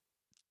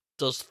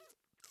does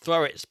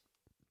throw its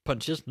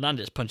punches, land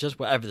its punches,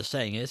 whatever the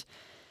saying is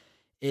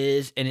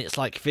in its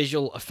like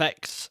visual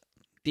effects,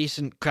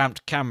 decent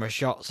cramped camera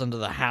shots under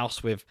the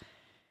house with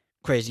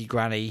crazy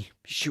granny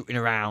shooting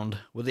around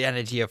with the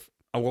energy of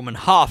a woman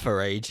half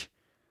her age.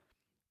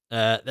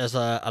 There's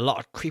a lot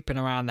of creeping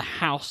around the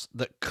house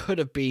that could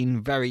have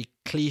been very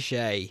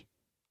cliche,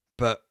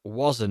 but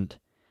wasn't,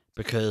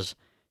 because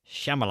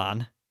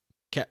Shyamalan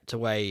kept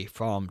away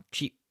from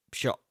cheap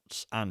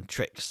shots and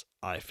tricks,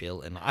 I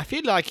feel. And I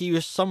feel like he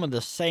used some of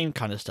the same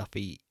kind of stuff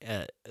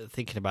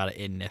thinking about it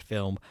in the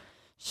film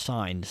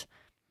Signs.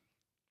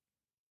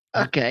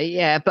 Okay,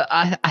 yeah, but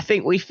I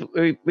think we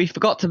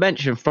forgot to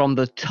mention from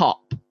the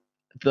top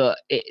that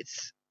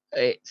it's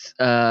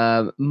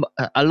a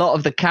lot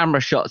of the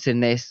camera shots in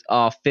this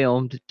are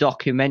filmed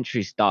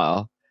documentary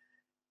style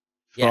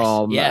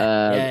from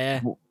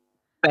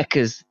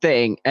Becca's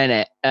thing in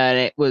it, and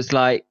it was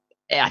like,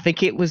 I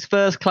think it was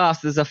first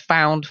class as a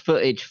found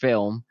footage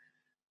film,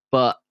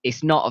 but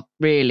it's not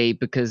really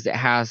because it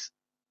has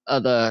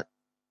other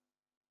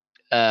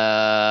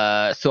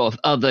sort of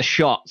other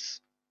shots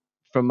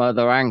from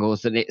other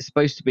angles, and it's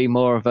supposed to be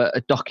more of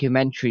a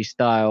documentary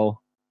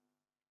style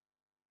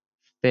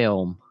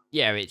film.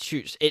 Yeah,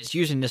 it's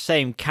using the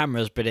same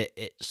cameras, but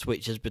it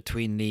switches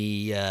between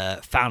the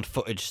found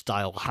footage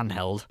style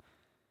handheld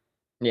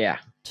Yeah.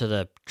 to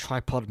the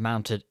tripod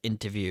mounted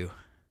interview.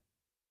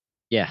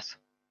 Yes.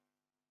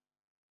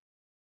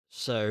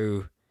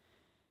 So,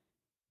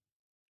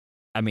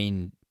 I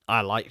mean,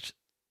 I liked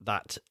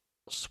that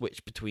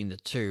switch between the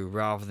two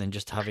rather than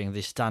just having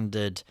the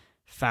standard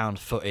found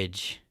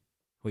footage,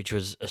 which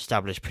was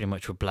established pretty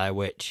much with Blair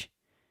Witch,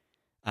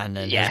 and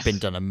then has been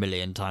done a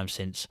million times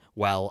since,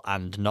 well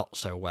and not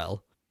so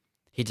well.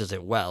 He does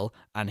it well,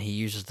 and he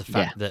uses the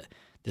fact that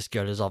this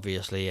girl is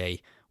obviously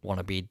a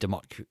wannabe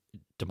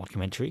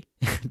documentary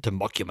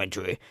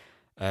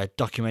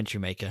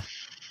maker,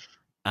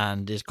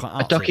 and is quite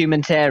artsy. A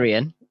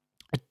documentarian.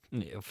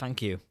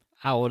 Thank you.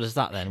 How old is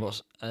that then?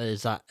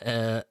 Is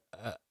that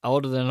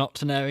older than an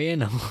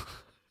octogenarian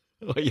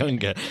or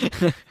younger?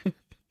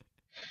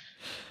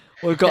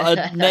 We've got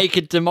a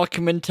naked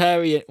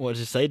documentarian. What did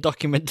you say?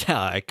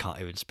 I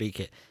can't even speak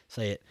it.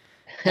 Say it.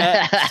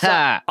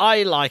 So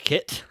I like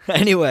it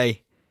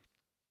anyway.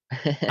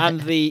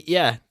 And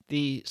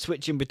the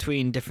switching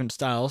between different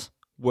styles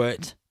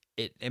worked.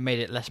 It made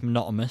it less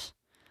monotonous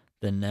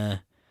than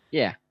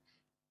Yeah.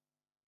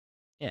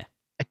 Yeah.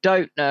 I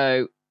don't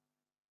know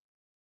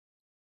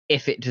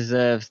if it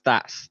deserves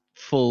that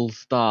full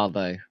star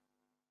though.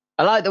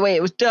 I like the way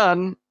it was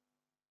done,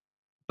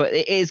 but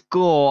it is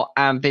gore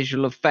and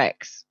visual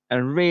effects,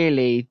 and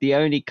really the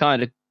only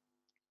kind of,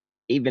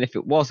 even if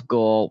it was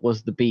gore,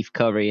 was the beef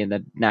curry and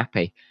the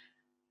nappy.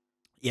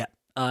 Yeah,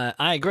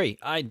 I agree.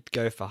 I'd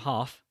go for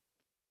half.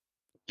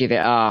 Give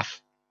it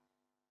half.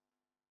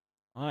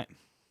 All right.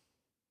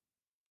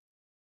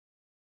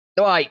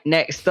 Right,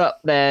 next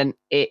up then,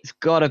 it's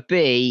gotta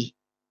be,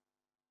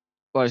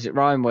 what does it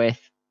rhyme with?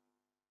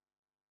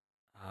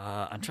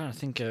 I'm trying to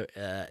think of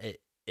it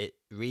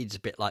reads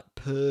a bit like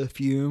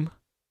perfume.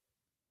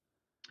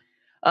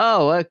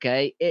 Oh,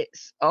 okay.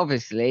 It's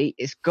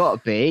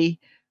gotta be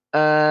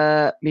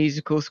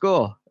musical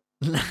score.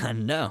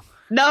 No.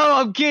 No,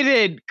 I'm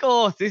kidding. Of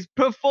course, it's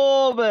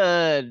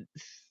performance.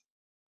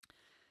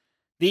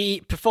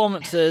 The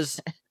performances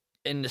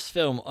in this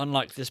film,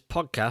 unlike this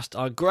podcast,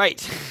 are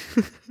great.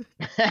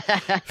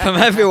 From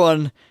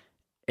everyone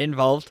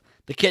involved.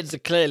 The kids are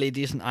clearly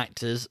decent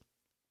actors.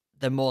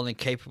 They're more than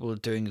capable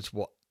of doing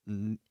what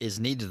is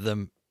needed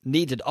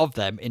of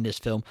them in this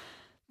film.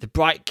 The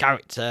bright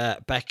character,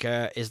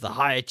 Becca, is the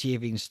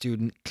high-achieving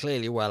student,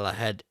 clearly well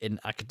ahead in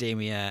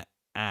academia,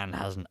 and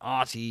has an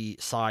arty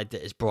side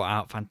that is brought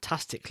out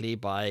fantastically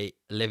by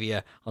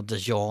Olivia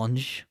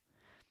Dejonge.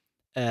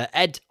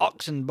 Ed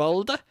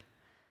Oxenboulder.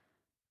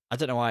 I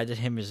don't know why I did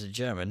him as a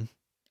German.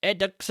 Ed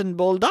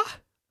Oxenboulder.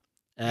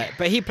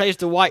 But he plays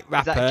the white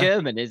rapper. Is that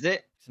German, is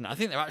it? I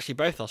think they're actually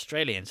both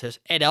Australian, so it's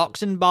Ed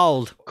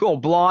Oxenbould. Cool,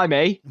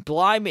 blimey.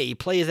 Blimey, he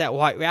plays that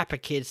white rapper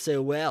kid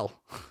so well.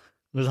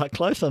 Was that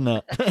close or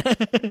not?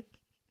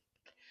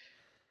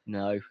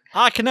 No.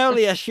 I can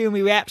only assume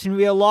he raps in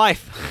real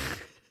life.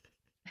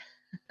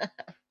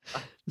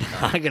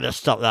 I'm going to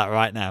stop that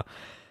right now.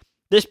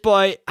 This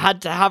boy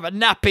had to have a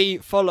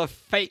nappy full of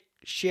fake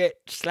shit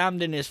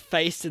slammed in his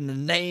face in the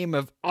name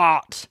of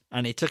art,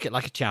 and he took it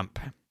like a champ.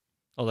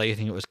 Although you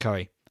think it was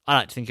curry. I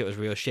like to think it was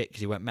real shit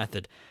because he went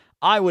method.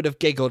 I would have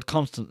giggled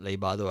constantly,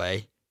 by the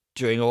way,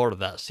 during all of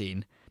that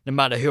scene, no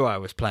matter who I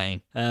was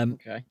playing.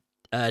 Okay.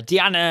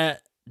 Deanna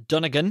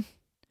Dunnigan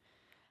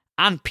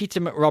and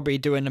Peter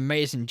McRobbie do an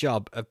amazing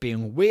job of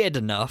being weird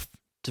enough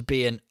to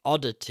be an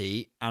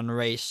oddity and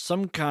raise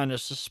some kind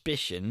of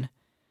suspicion,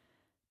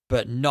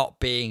 but not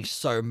being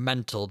so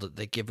mental that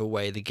they give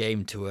away the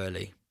game too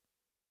early.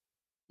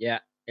 Yeah.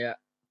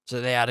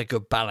 So they had a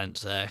good balance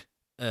there.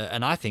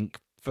 And I think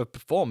for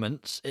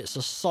performance, it's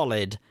a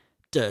solid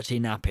Dirty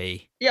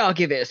Nappy. Yeah, I'll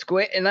give it a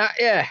squint in that,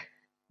 yeah.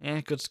 Yeah,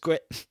 good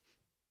squit.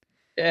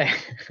 Yeah.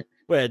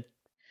 We're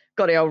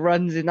Got the old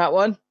runs in that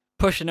one.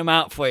 pushing them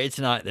out for you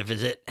tonight, the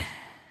visit.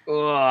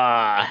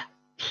 Ugh.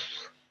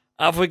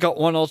 Have we got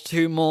one or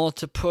two more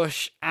to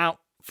push out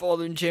for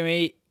them,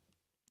 Jimmy?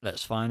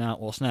 Let's find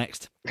out what's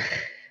next.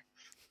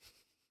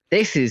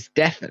 This is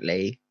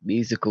definitely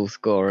musical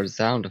score and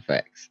sound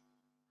effects.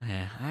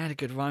 Yeah, I had a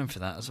good rhyme for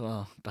that as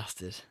well,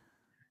 bastard.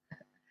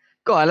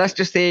 Go on, let's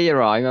just hear your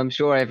rhyme. I'm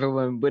sure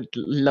everyone would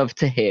love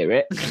to hear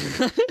it.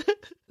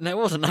 No, it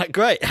wasn't that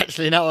great,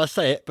 actually, now I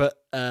say it, but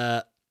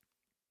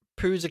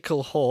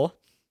Poosical Whore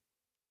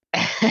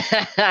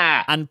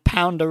and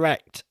Pound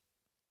Erect.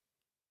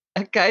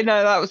 Okay,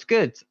 no, that was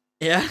good.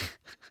 Yeah?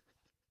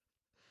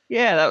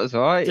 Yeah, that was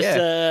all right,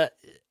 yeah.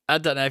 I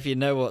don't know if you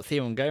know what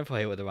theme I'm going for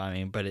here with the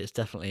rhyming, but it's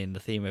definitely in the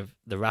theme of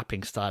the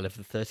rapping style of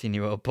the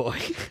 13-year-old boy.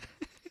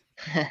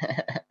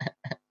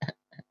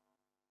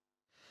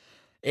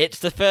 It's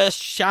the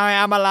first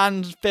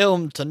Shyamalan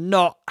film to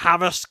not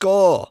have a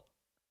score.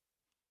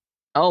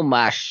 Oh,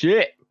 my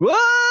shit. Whoa!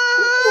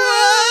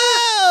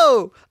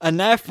 Whoa! And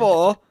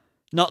therefore,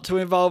 not to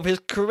involve his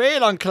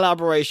career-long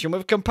collaboration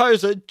with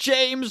composer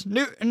James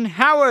Newton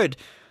Howard.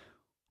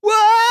 Whoa!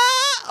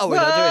 Oh, we're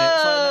not doing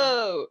it.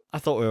 Sorry, no. I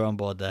thought we were on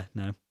board there.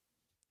 No.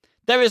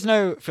 There is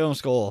no film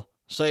score,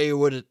 So you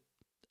would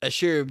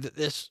assume that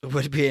this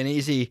would be an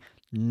easy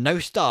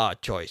no-star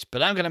choice.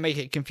 But I'm going to make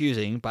it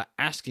confusing by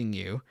asking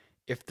you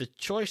if the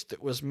choice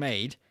that was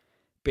made,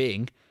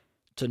 being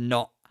to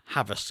not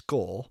have a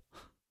score,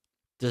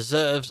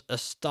 deserves a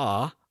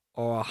star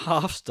or a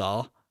half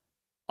star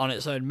on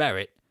its own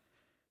merit,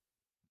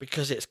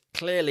 because it's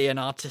clearly an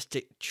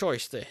artistic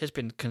choice that has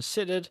been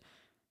considered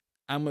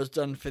and was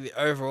done for the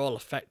overall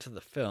effect of the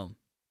film.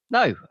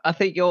 No, I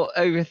think you're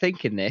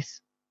overthinking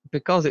this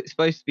because it's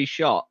supposed to be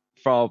shot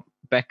from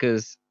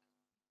Becca's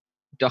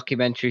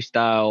documentary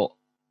style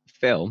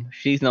film.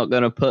 She's not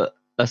going to put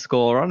a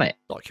score on it.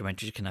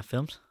 Documentaries can have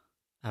films.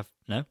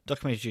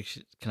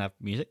 Documentaries can have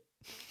music.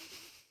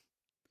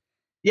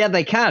 Yeah,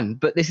 they can,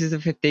 but this is a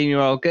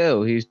 15-year-old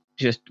girl who's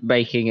just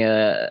making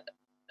a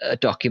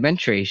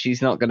documentary.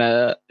 She's not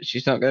gonna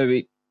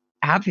be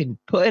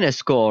putting a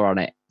score on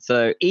it.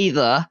 So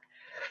either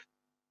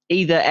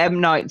M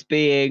Night's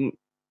being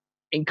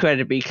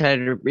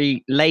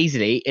incredibly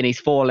lazy and he's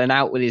falling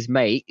out with his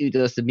mate who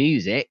does the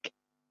music,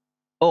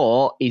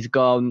 or he's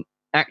gone,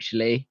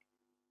 actually,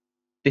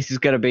 this is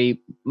going to be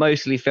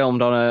mostly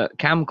filmed on a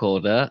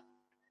camcorder,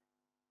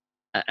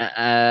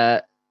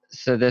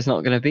 so there's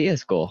not going to be a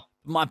score.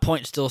 My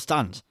point still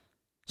stands.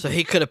 So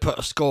he could have put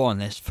a score on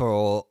this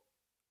for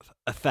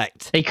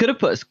effect. He could have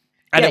put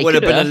and it would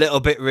have been a little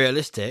bit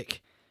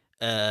realistic.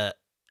 Not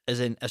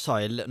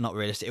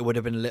realistic. It would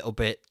have been a little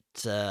bit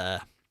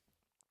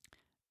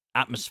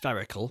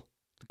atmospherical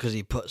because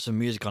he put some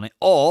music on it.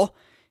 Or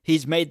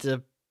he's made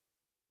the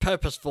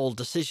purposeful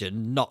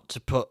decision not to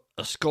put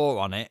a score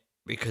on it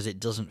because it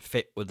doesn't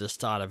fit with the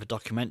style of a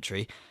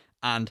documentary.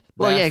 And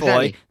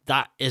therefore,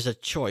 that is a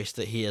choice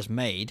that he has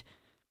made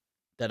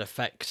that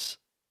affects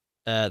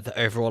the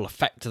overall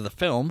effect of the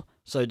film.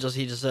 So does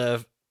he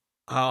deserve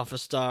half a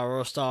star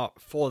or a star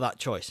for that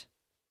choice?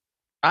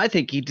 I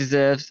think he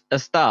deserves a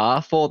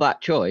star for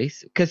that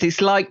choice because it's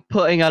like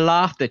putting a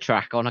laughter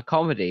track on a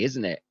comedy,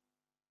 isn't it?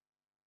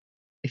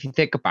 If you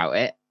think about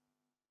it.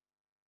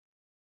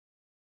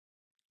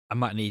 I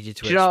might need you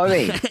to you know what I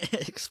mean?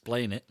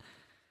 explain it.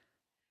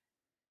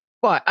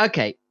 Right,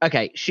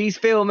 okay. She's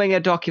filming a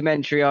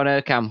documentary on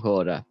her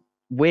camcorder.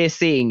 We're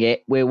seeing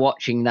it. We're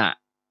watching that.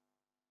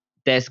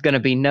 There's going to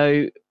be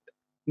no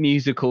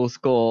musical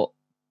score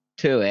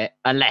to it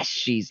unless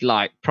she's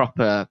like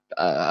proper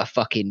a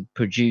fucking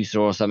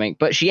producer or something.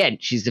 But she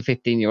ain't. She's a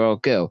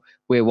 15-year-old girl.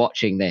 We're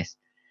watching this.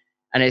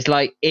 And it's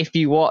like if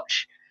you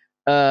watch...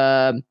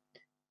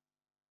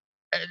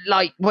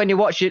 like when you're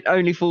watching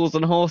Only Fools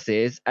and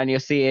Horses and you're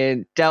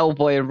seeing Del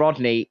Boy and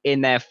Rodney in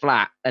their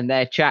flat and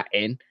they're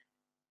chatting,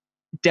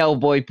 Del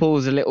Boy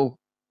pulls a little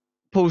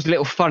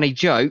funny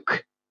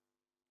joke.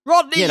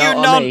 Rodney, you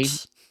nonce! I mean?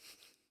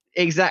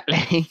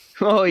 Exactly.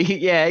 Oh,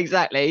 yeah,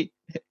 exactly.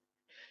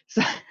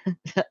 So,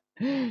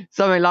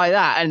 something like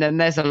that. And then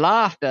there's a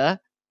laughter.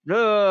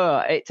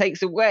 It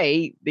takes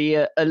away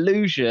the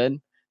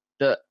illusion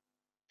that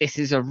this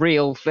is a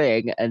real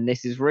thing and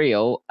this is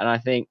real. And I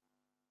think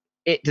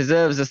it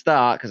deserves a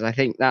start because I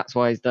think that's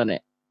why he's done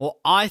it. Well,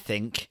 I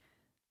think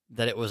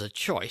that it was a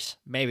choice.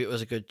 Maybe it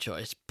was a good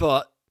choice,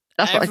 but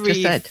that's what I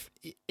just said.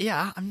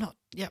 Yeah, I'm not.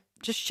 Yeah,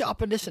 just shut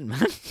up and listen,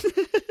 man.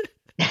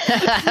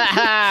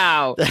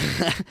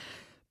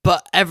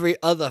 But every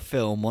other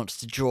film wants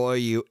to draw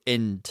you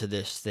into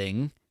this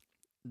thing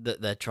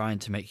that they're trying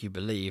to make you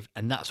believe,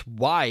 and that's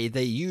why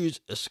they use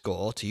a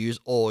score, to use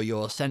all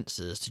your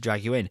senses to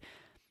drag you in.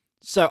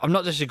 So I'm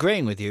not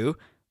disagreeing with you,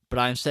 but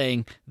I'm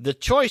saying the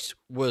choice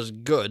was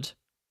good.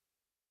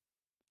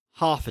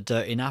 Half a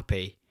dirty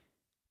nappy,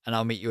 and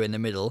I'll meet you in the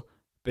middle,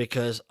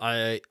 because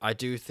I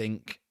do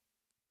think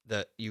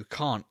that you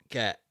can't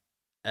get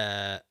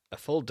a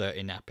full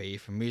dirty nappy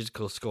from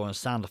musical score and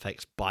sound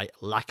effects by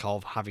lack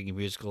of having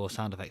musical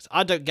sound effects.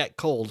 I don't get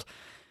called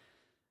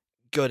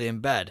good in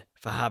bed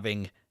for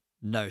having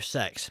no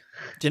sex.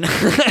 Do you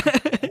know?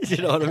 Do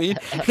you know what I mean?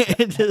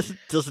 It just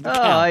doesn't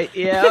count.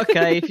 Yeah,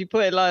 okay. If you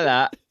put it like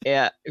that,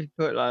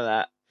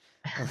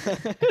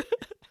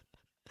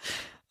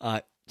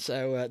 Alright,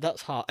 so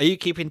that's hard. Are you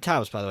keeping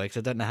tabs, by the way? Because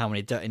I don't know how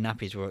many dirty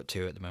nappies we're up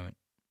to at the moment.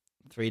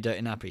 3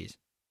 dirty nappies.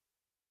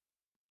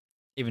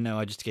 Even though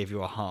I just gave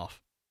you a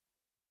half.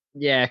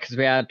 Yeah, because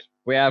we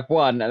had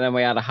one and then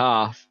we had a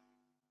half,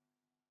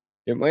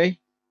 didn't we?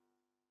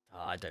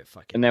 Oh, I don't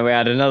fucking. And then we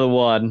had another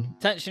one.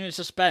 Tension and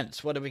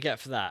suspense. What did we get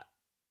for that?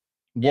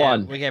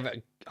 One. Yeah, we gave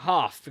it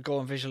half for gore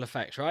and visual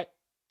effects, right?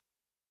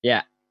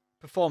 Yeah.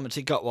 Performance,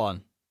 he got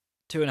 1.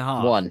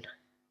 2.5. 1.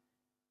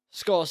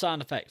 Score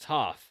sound effects,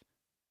 half.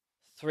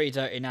 3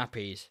 dirty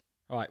nappies.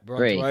 Right, we're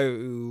 3. on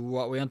to,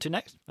 what are we on to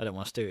next? I don't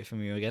want to steal it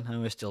from you again.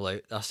 We're still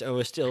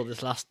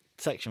this last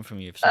section from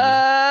you. For some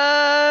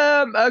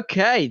reason.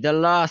 Okay, the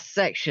last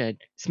section.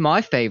 It's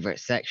my favourite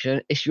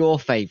section. It's your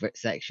favourite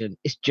section.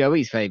 It's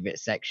Joey's favourite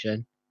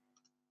section.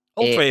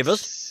 All 3 of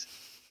us.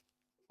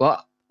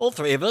 What? All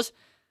 3 of us.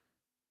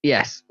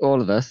 Yes,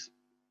 all of us.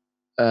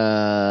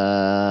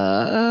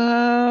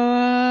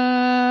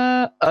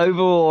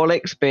 Overall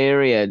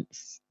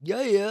experience.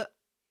 Yeah.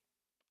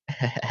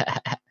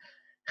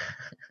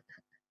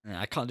 Yeah,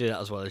 I can't do that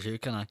as well as you,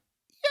 can I?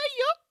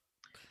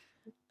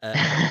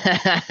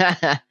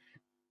 Yeah.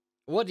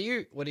 What do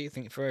you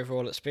think for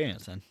overall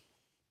experience then?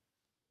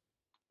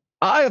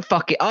 I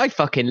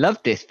fucking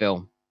loved this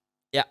film.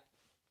 Yeah.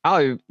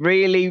 I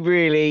really,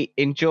 really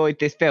enjoyed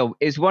this film.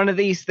 It's one of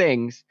these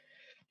things,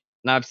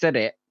 and I've said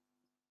it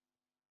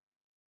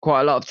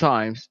quite a lot of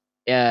times,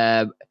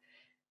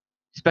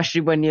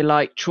 especially when you're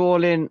like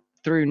trawling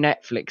through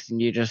Netflix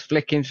and you're just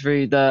flicking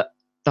through the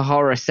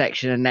horror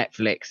section of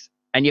Netflix,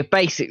 and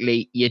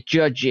you're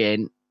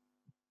judging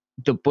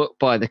the book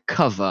by the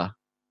cover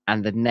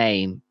and the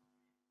name.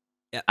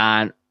 Yeah.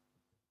 And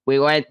we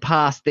went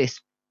past the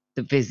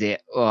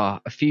visit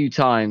a few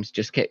times,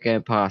 just kept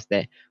going past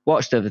it,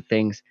 watched other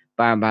things,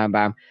 bam, bam,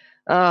 bam.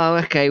 Oh,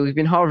 okay, we've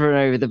been hovering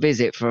over the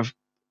visit for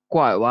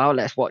quite a while,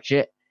 let's watch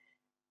it.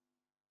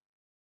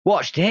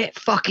 Watched it,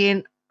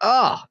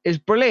 it's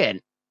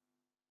brilliant.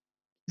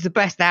 It's the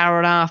best hour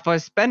and a half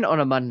I've spent on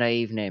a Monday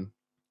evening.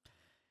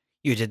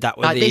 You did that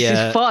with This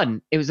is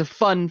fun. It was a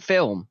fun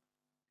film.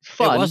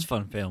 Fun. It was a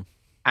fun film.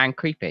 And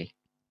creepy.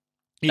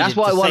 You That's did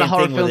what I the want a same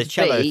horror thing film with the to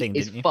cello be, thing,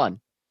 is didn't you? fun.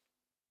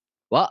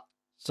 What?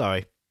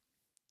 Sorry.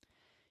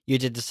 You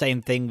did the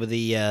same thing with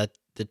the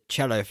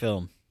cello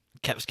film.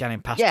 Kept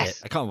scanning past it.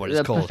 I can't remember what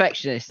it's called. The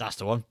Perfectionist. That's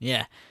the one.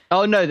 Yeah.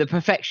 Oh no, The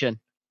Perfection.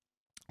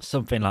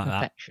 Something like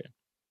Perfection.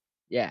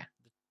 Yeah.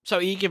 So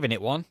are you giving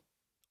it one?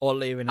 Or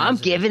leaving it I'm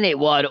as it is? giving it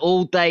one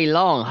all day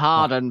long.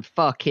 Hard and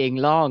fucking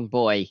long,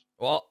 boy.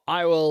 Well,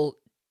 I will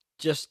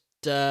just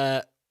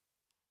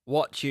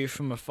watch you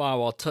from afar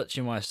while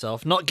touching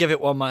myself. Not give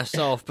it one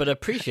myself, but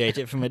appreciate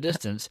it from a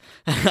distance.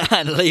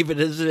 And leave it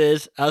as it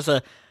is, as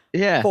a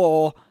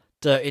 4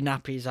 dirty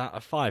nappies out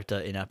of 5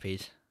 dirty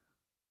nappies.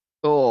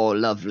 Oh,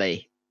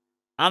 lovely.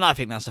 And I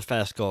think that's a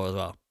fair score as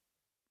well.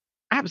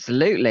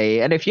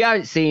 Absolutely. And if you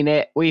haven't seen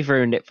it, we've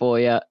ruined it for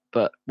you,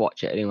 but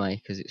watch it anyway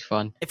because it's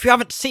fun. If you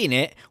haven't seen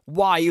it,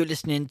 why are you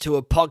listening to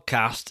a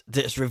podcast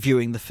that's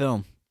reviewing the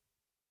film?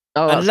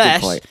 Oh, that's Unless a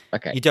good point.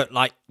 Okay. you don't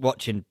like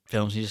watching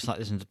films, you just like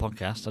listening to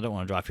podcasts. I don't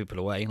want to drive people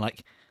away.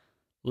 Like,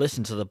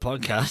 listen to the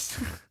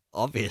podcast,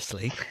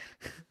 obviously.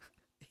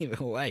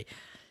 Either way,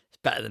 it's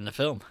better than the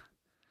film.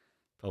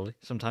 Probably,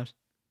 sometimes.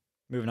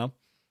 Moving on.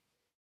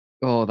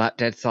 Oh, that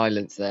dead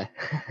silence there.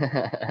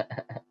 Are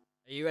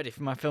you ready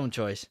for my film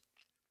choice?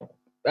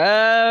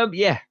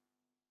 Yeah.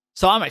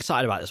 So I'm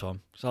excited about this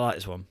one. So I like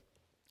this one.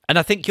 And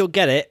I think you'll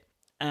get it.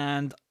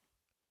 And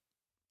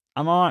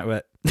I'm alright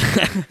with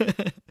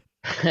it.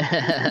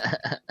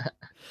 Are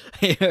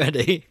you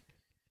ready?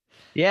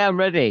 Yeah, I'm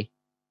ready.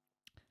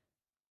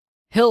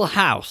 Hill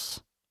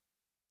House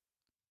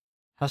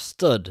has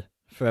stood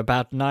for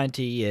about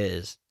 90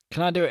 years.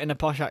 Can I do it in a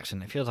posh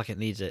accent? It feels like it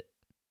needs it.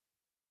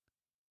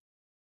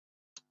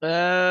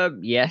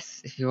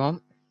 Yes, if you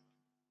want.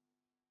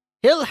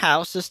 Hill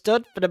House has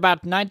stood for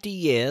about 90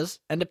 years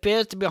and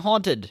appears to be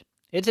haunted.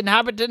 Its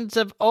inhabitants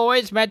have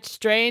always met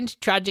strange,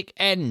 tragic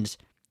ends.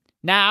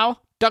 Now,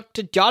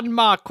 Dr. John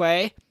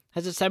Marquay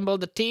has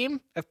assembled a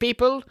team of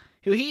people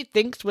who he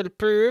thinks will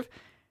prove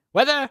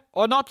whether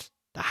or not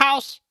the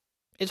house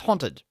is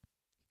haunted.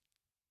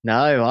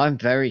 No, I'm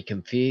very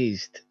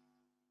confused.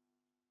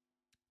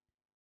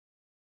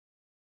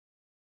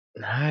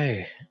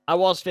 No. I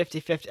was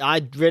 50-50.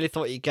 I really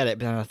thought you'd get it,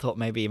 but then I thought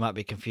maybe you might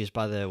be confused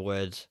by the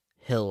words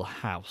Hill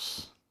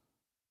House.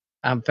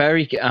 I'm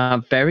very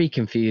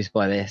confused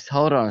by this.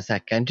 Hold on a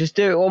second. Just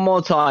do it one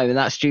more time in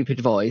that stupid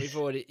voice.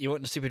 You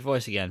want the stupid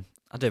voice again?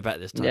 I'll do it better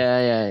this time.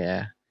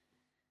 Yeah.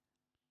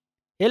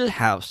 Hill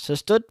House has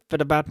stood for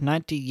about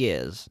 90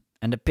 years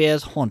and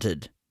appears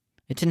haunted.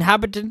 Its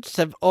inhabitants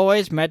have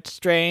always met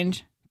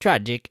strange,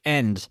 tragic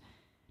ends.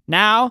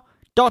 Now,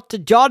 Dr.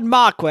 John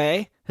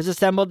Marquay has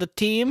assembled a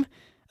team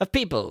of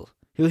people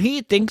who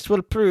he thinks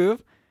will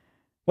prove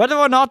whether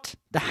or not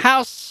the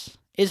house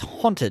is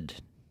haunted.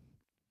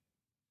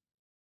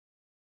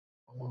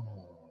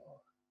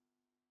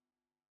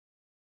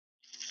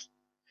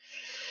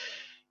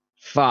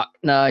 Fuck,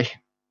 no.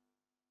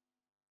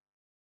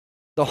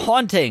 The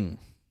Haunting,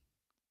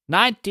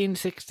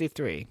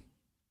 1963.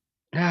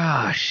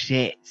 Oh,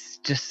 shit. It's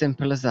just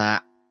simple as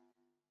that.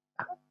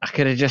 I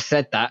could have just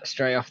said that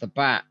straight off the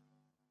bat.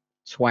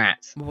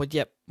 Twat. Well,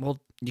 yeah,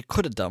 you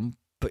could have done,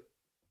 but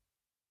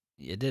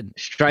you didn't.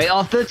 Straight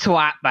off the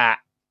twat bat.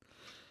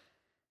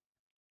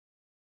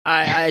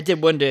 I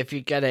did wonder if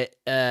you'd get it,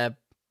 well,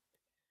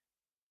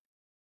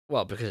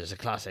 because it's a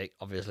classic,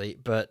 obviously,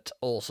 but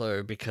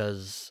also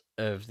because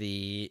of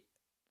the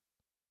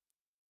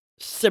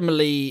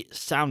similarly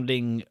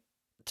sounding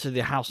to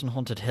the House on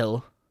Haunted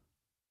Hill.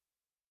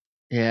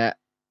 Yeah.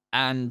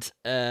 And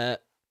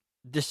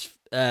this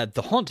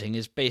The Haunting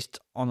is based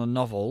on a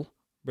novel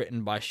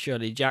written by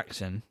Shirley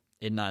Jackson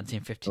in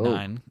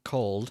 1959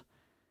 called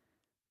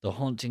The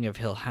Haunting of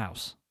Hill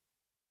House.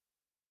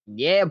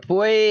 Yeah,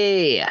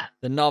 boy.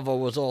 The novel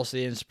was also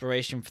the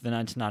inspiration for the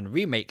 1999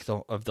 remake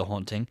of The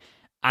Haunting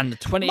and the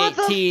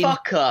 2018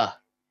 Motherfucker.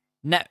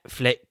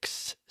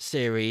 Netflix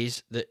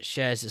series that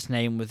shares its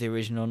name with the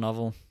original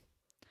novel.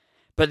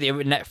 But the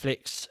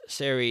Netflix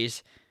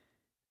series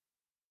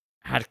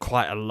had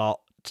quite a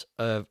lot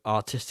of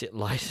artistic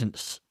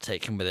license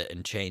taken with it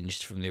and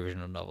changed from the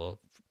original novel.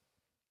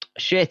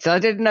 Shit, I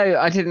didn't know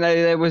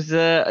there was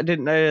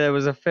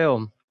a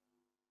film.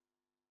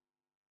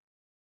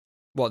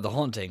 What, The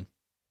Haunting?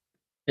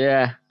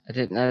 Yeah, I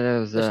didn't know there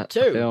was There's a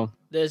two. film.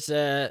 There's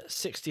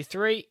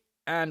 63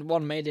 and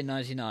one made in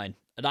 99.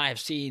 And I have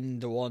seen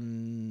the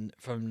one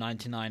from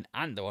 99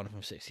 and the one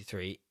from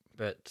 63,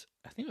 but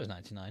I think it was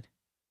 99.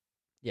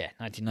 Yeah,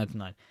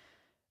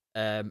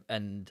 1999.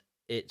 And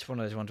it's one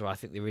of those ones where I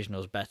think the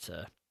original is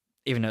better,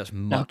 even though it's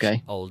much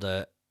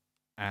older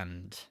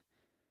and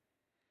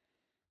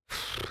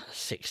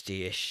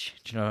 60-ish.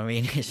 Do you know what I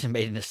mean? It's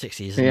made in the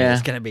 60s, and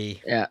it's going to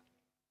be... Yeah.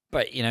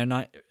 But, you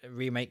know,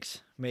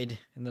 remakes made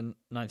in the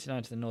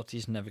 99 to the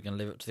noughties never going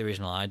to live up to the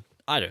original.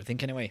 I don't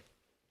think, anyway.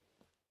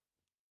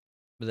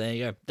 But there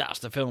you go. That's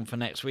the film for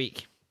next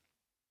week.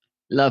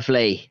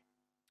 Lovely.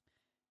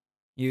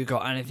 You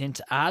got anything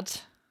to add?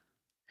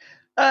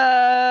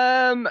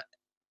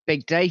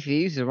 Big day for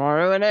you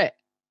tomorrow, isn't it?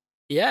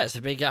 Yeah, it's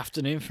a big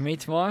afternoon for me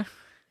tomorrow.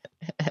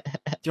 Do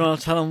you want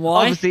to tell them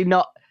why?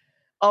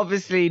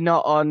 Obviously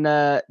not on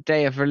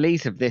day of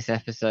release of this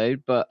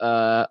episode, but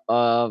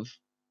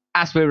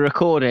as we're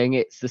recording,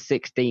 it's the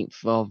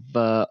 16th of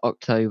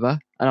October,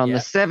 and on the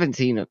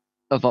 17th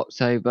of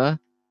October,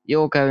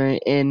 you're going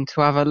in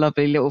to have a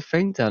lovely little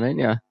thing done, aren't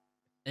you?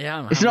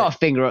 Yeah, it's not a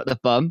finger at the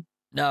bum.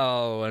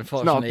 No,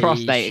 unfortunately, it's not a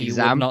prostate she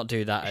exam. would not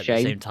do that at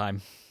the same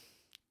time.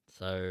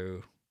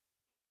 So,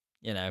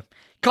 you know,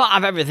 can't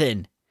have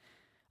everything.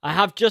 I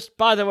have just,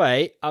 by the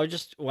way, I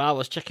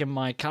was checking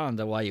my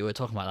calendar while you were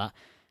talking about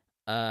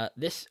that.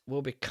 This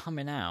will be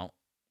coming out.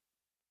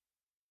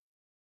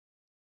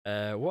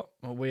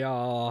 We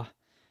are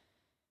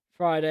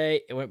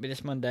Friday. It won't be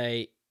this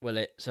Monday, will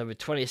it? So the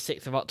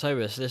 26th of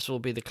October. So this will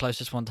be the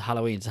closest one to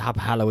Halloween. So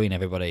happy Halloween,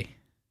 everybody.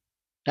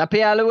 Happy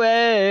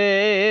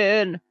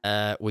Halloween!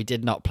 We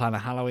did not plan a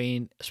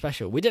Halloween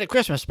special. We did a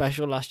Christmas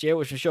special last year,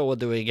 which I'm sure we'll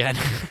do again.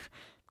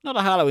 Not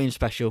a Halloween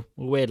special.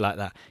 We're weird like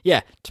that.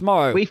 Yeah,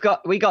 tomorrow. We've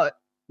got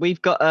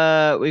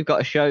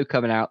a show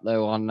coming out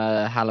though on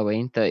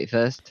Halloween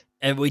 31st.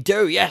 And we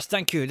do. Yes,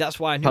 thank you. That's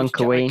why I need to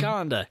check my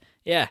calendar.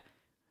 Yeah.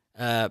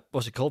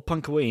 What's it called?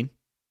 Punkoween.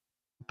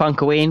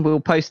 Punkoween. We'll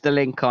post the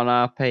link on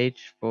our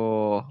page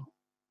for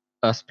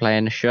us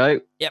playing the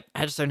show. Yep.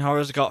 Headstone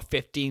Horrors got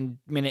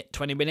 15-minute,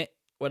 20-minute,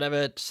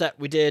 whatever set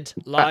we did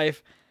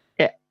live.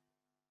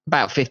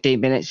 About 15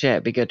 minutes. Yeah,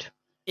 it'd be good.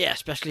 Yeah,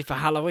 especially for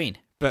Halloween.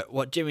 But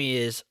what Jimmy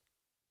is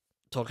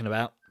talking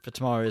about for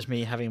tomorrow is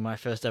me having my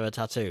first ever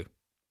tattoo.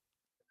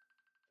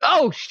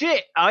 Oh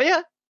shit! Are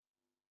you?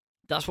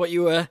 That's what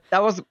you were.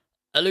 That was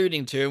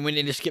alluding to, and we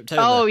nearly skipped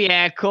over. Oh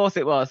yeah, of course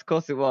it was.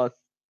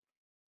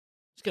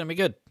 It's gonna be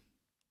good.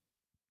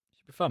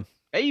 Should be fun.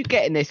 Are you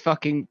getting this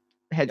fucking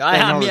headstone? I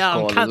am. Yeah,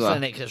 I'm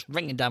cancelling it because it's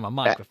ringing down my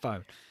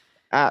microphone.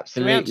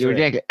 Absolutely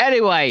ridiculous.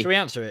 Anyway, should we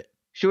answer it?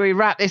 Should we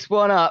wrap this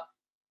one up?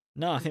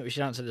 No, I think we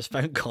should answer this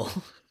phone call.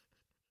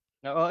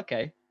 Oh,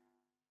 okay.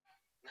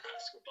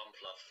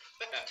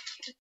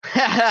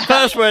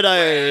 First word I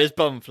hear is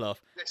bum fluff.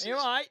 Are you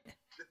alright?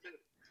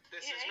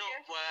 This is not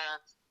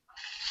where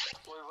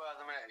we were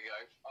a minute ago.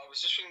 I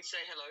was just trying to say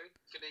hello,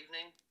 good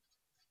evening,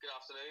 good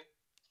afternoon.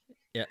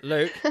 Yeah,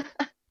 Luke.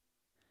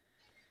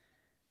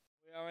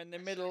 We are in the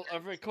middle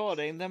of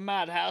recording the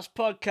Madhouse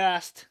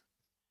podcast.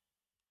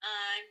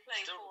 I'm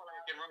playing Don't Fallout.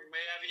 fucking wrong me,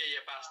 have you,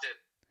 you bastard?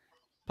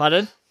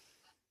 Pardon?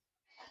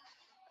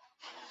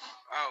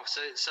 Oh,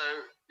 so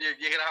you're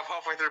gonna have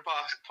halfway through the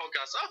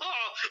podcast. Oh,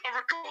 I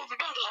recorded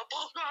another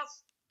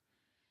podcast.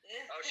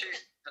 Yeah. Oh, she's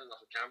turning off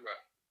the camera.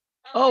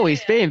 Oh,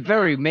 he's being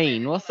very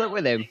mean. What's up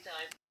with him?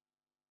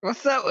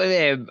 What's up with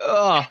him?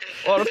 Oh,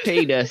 what a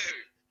penis.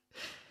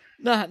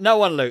 No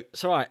one, Luke.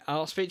 It's alright.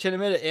 I'll speak to you in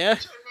a minute, yeah?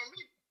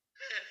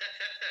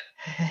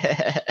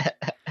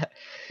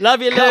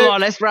 Love you, Luke. Come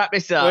on, let's wrap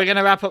this up. We're going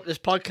to wrap up this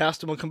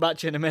podcast and we'll come back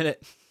to you in a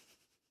minute.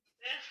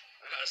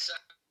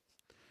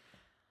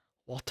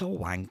 What a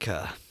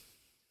wanker.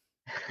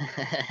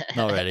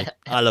 Not really.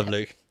 I love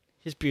Luke.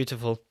 He's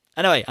beautiful.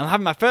 Anyway, I'm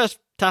having my first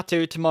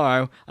tattoo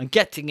tomorrow. I'm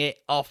getting it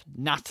off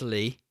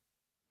Natalie,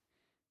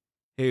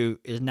 who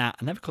is Nat.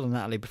 I never called her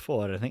Natalie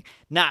before, I don't think.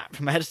 Nat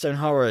from Headstone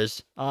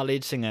Horrors, our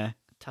lead singer,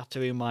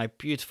 tattooing my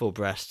beautiful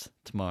breast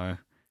tomorrow.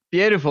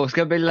 Beautiful. It's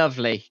going to be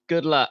lovely.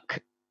 Good luck.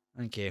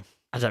 Thank you.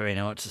 I don't really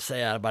know what to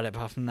say about it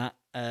apart from that.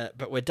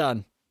 But we're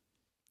done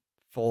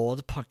for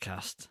the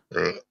podcast.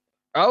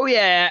 Oh,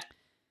 yeah.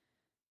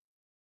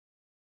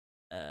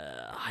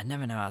 I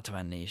never know how to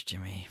end these,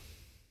 Jimmy.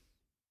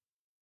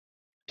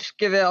 Just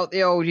give it out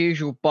the old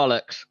usual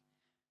bollocks.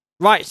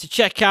 Right, so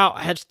check out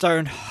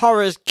Headstone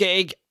Horrors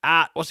gig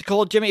at, what's it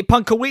called, Jimmy?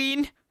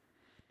 Punkoween?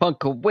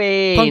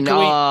 Punkoween.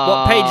 Punkoween.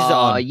 What page is it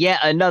on? Yet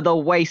another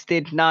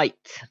wasted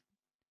night.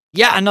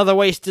 Yeah, another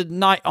wasted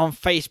night on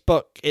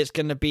Facebook. It's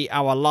going to be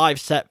our live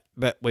set,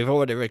 but we've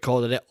already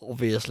recorded it,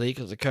 obviously,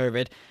 because of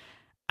COVID.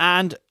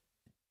 And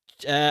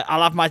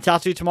I'll have my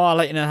tattoo tomorrow. I'll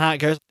let you know how it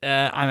goes.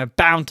 I'm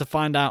bound to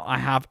find out I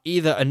have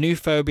either a new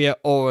phobia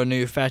or a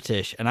new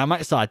fetish, and I'm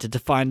excited to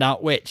find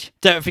out which.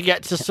 Don't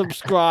forget to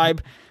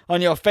subscribe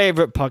on your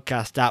favourite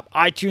podcast app,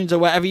 iTunes or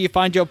wherever you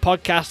find your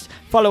podcasts.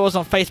 Follow us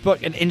on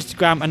Facebook and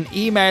Instagram, and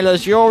email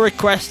us your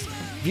requests,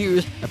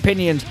 views,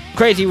 opinions,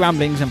 crazy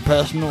ramblings and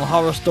personal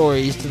horror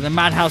stories to the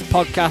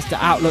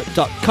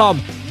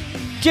madhousepodcast@outlook.com.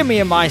 Jimmy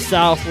and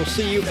myself will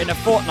see you in a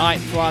fortnight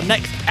for our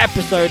next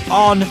episode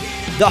on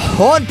The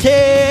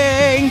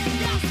Haunting.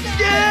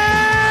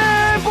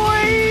 Yeah,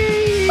 boy!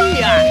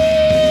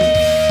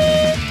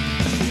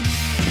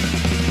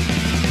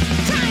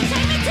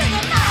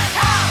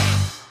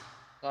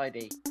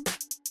 Tidy.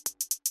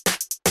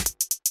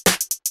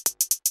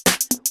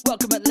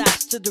 Welcome at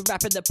last to the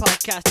Rap in the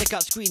Podcast. Take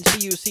out screens for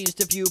you, scenes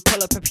to view.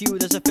 Pull up a pew,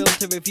 there's a film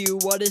to review.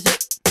 What is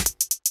it?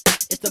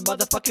 It's the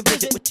motherfucking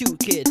visit with two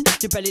kids,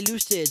 two belly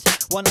lucids,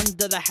 one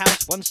under the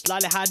house, one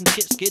slyly hiding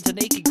shit skids, a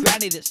naked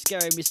granny that's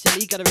scaring me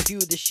silly. Gotta review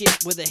the shit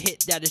with a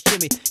hit, that is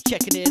Jimmy,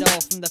 checking it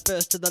all from the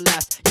first to the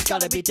last. You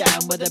gotta be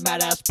down with the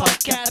Madhouse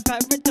Podcast. A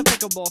parent to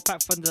pick a more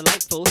fact from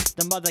delightful,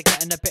 the mother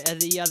getting a bit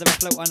of the other,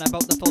 afloat on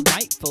about the full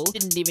nightful.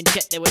 Didn't even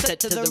check they were set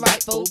to the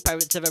rightful.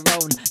 Parents of their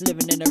own,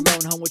 living in their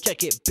own home, well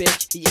check it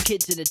bitch. Eat your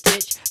kids in a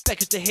ditch,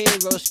 Becca's the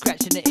hero,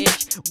 scratching the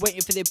itch,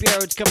 waiting for the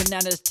bureaus coming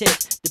down his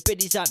tits. The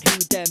biddies aren't who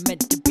they're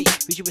meant to be,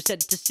 which you were sent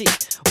to see,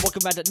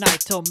 walking around at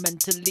night all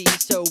mentally.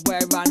 So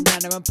where are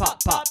Nana and Pop?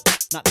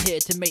 Not here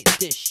to make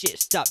this shit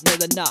stop, no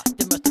they're not.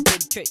 They must have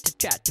been tricked to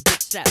chat, to bit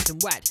slapped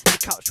and whacked. The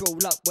cops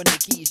roll up when the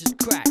geezers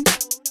crack. Oh no,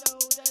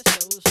 they're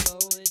so slow,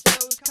 it's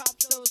those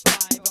cops, those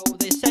 5-0.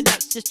 They send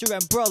out sister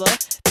and brother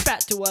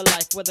back to her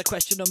life with a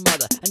question of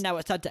mother. And now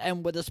it's time to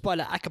end with a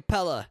spoiler a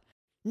cappella.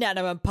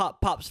 Nana and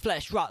Pop's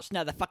flesh rots,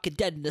 now they're fucking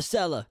dead in the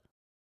cellar.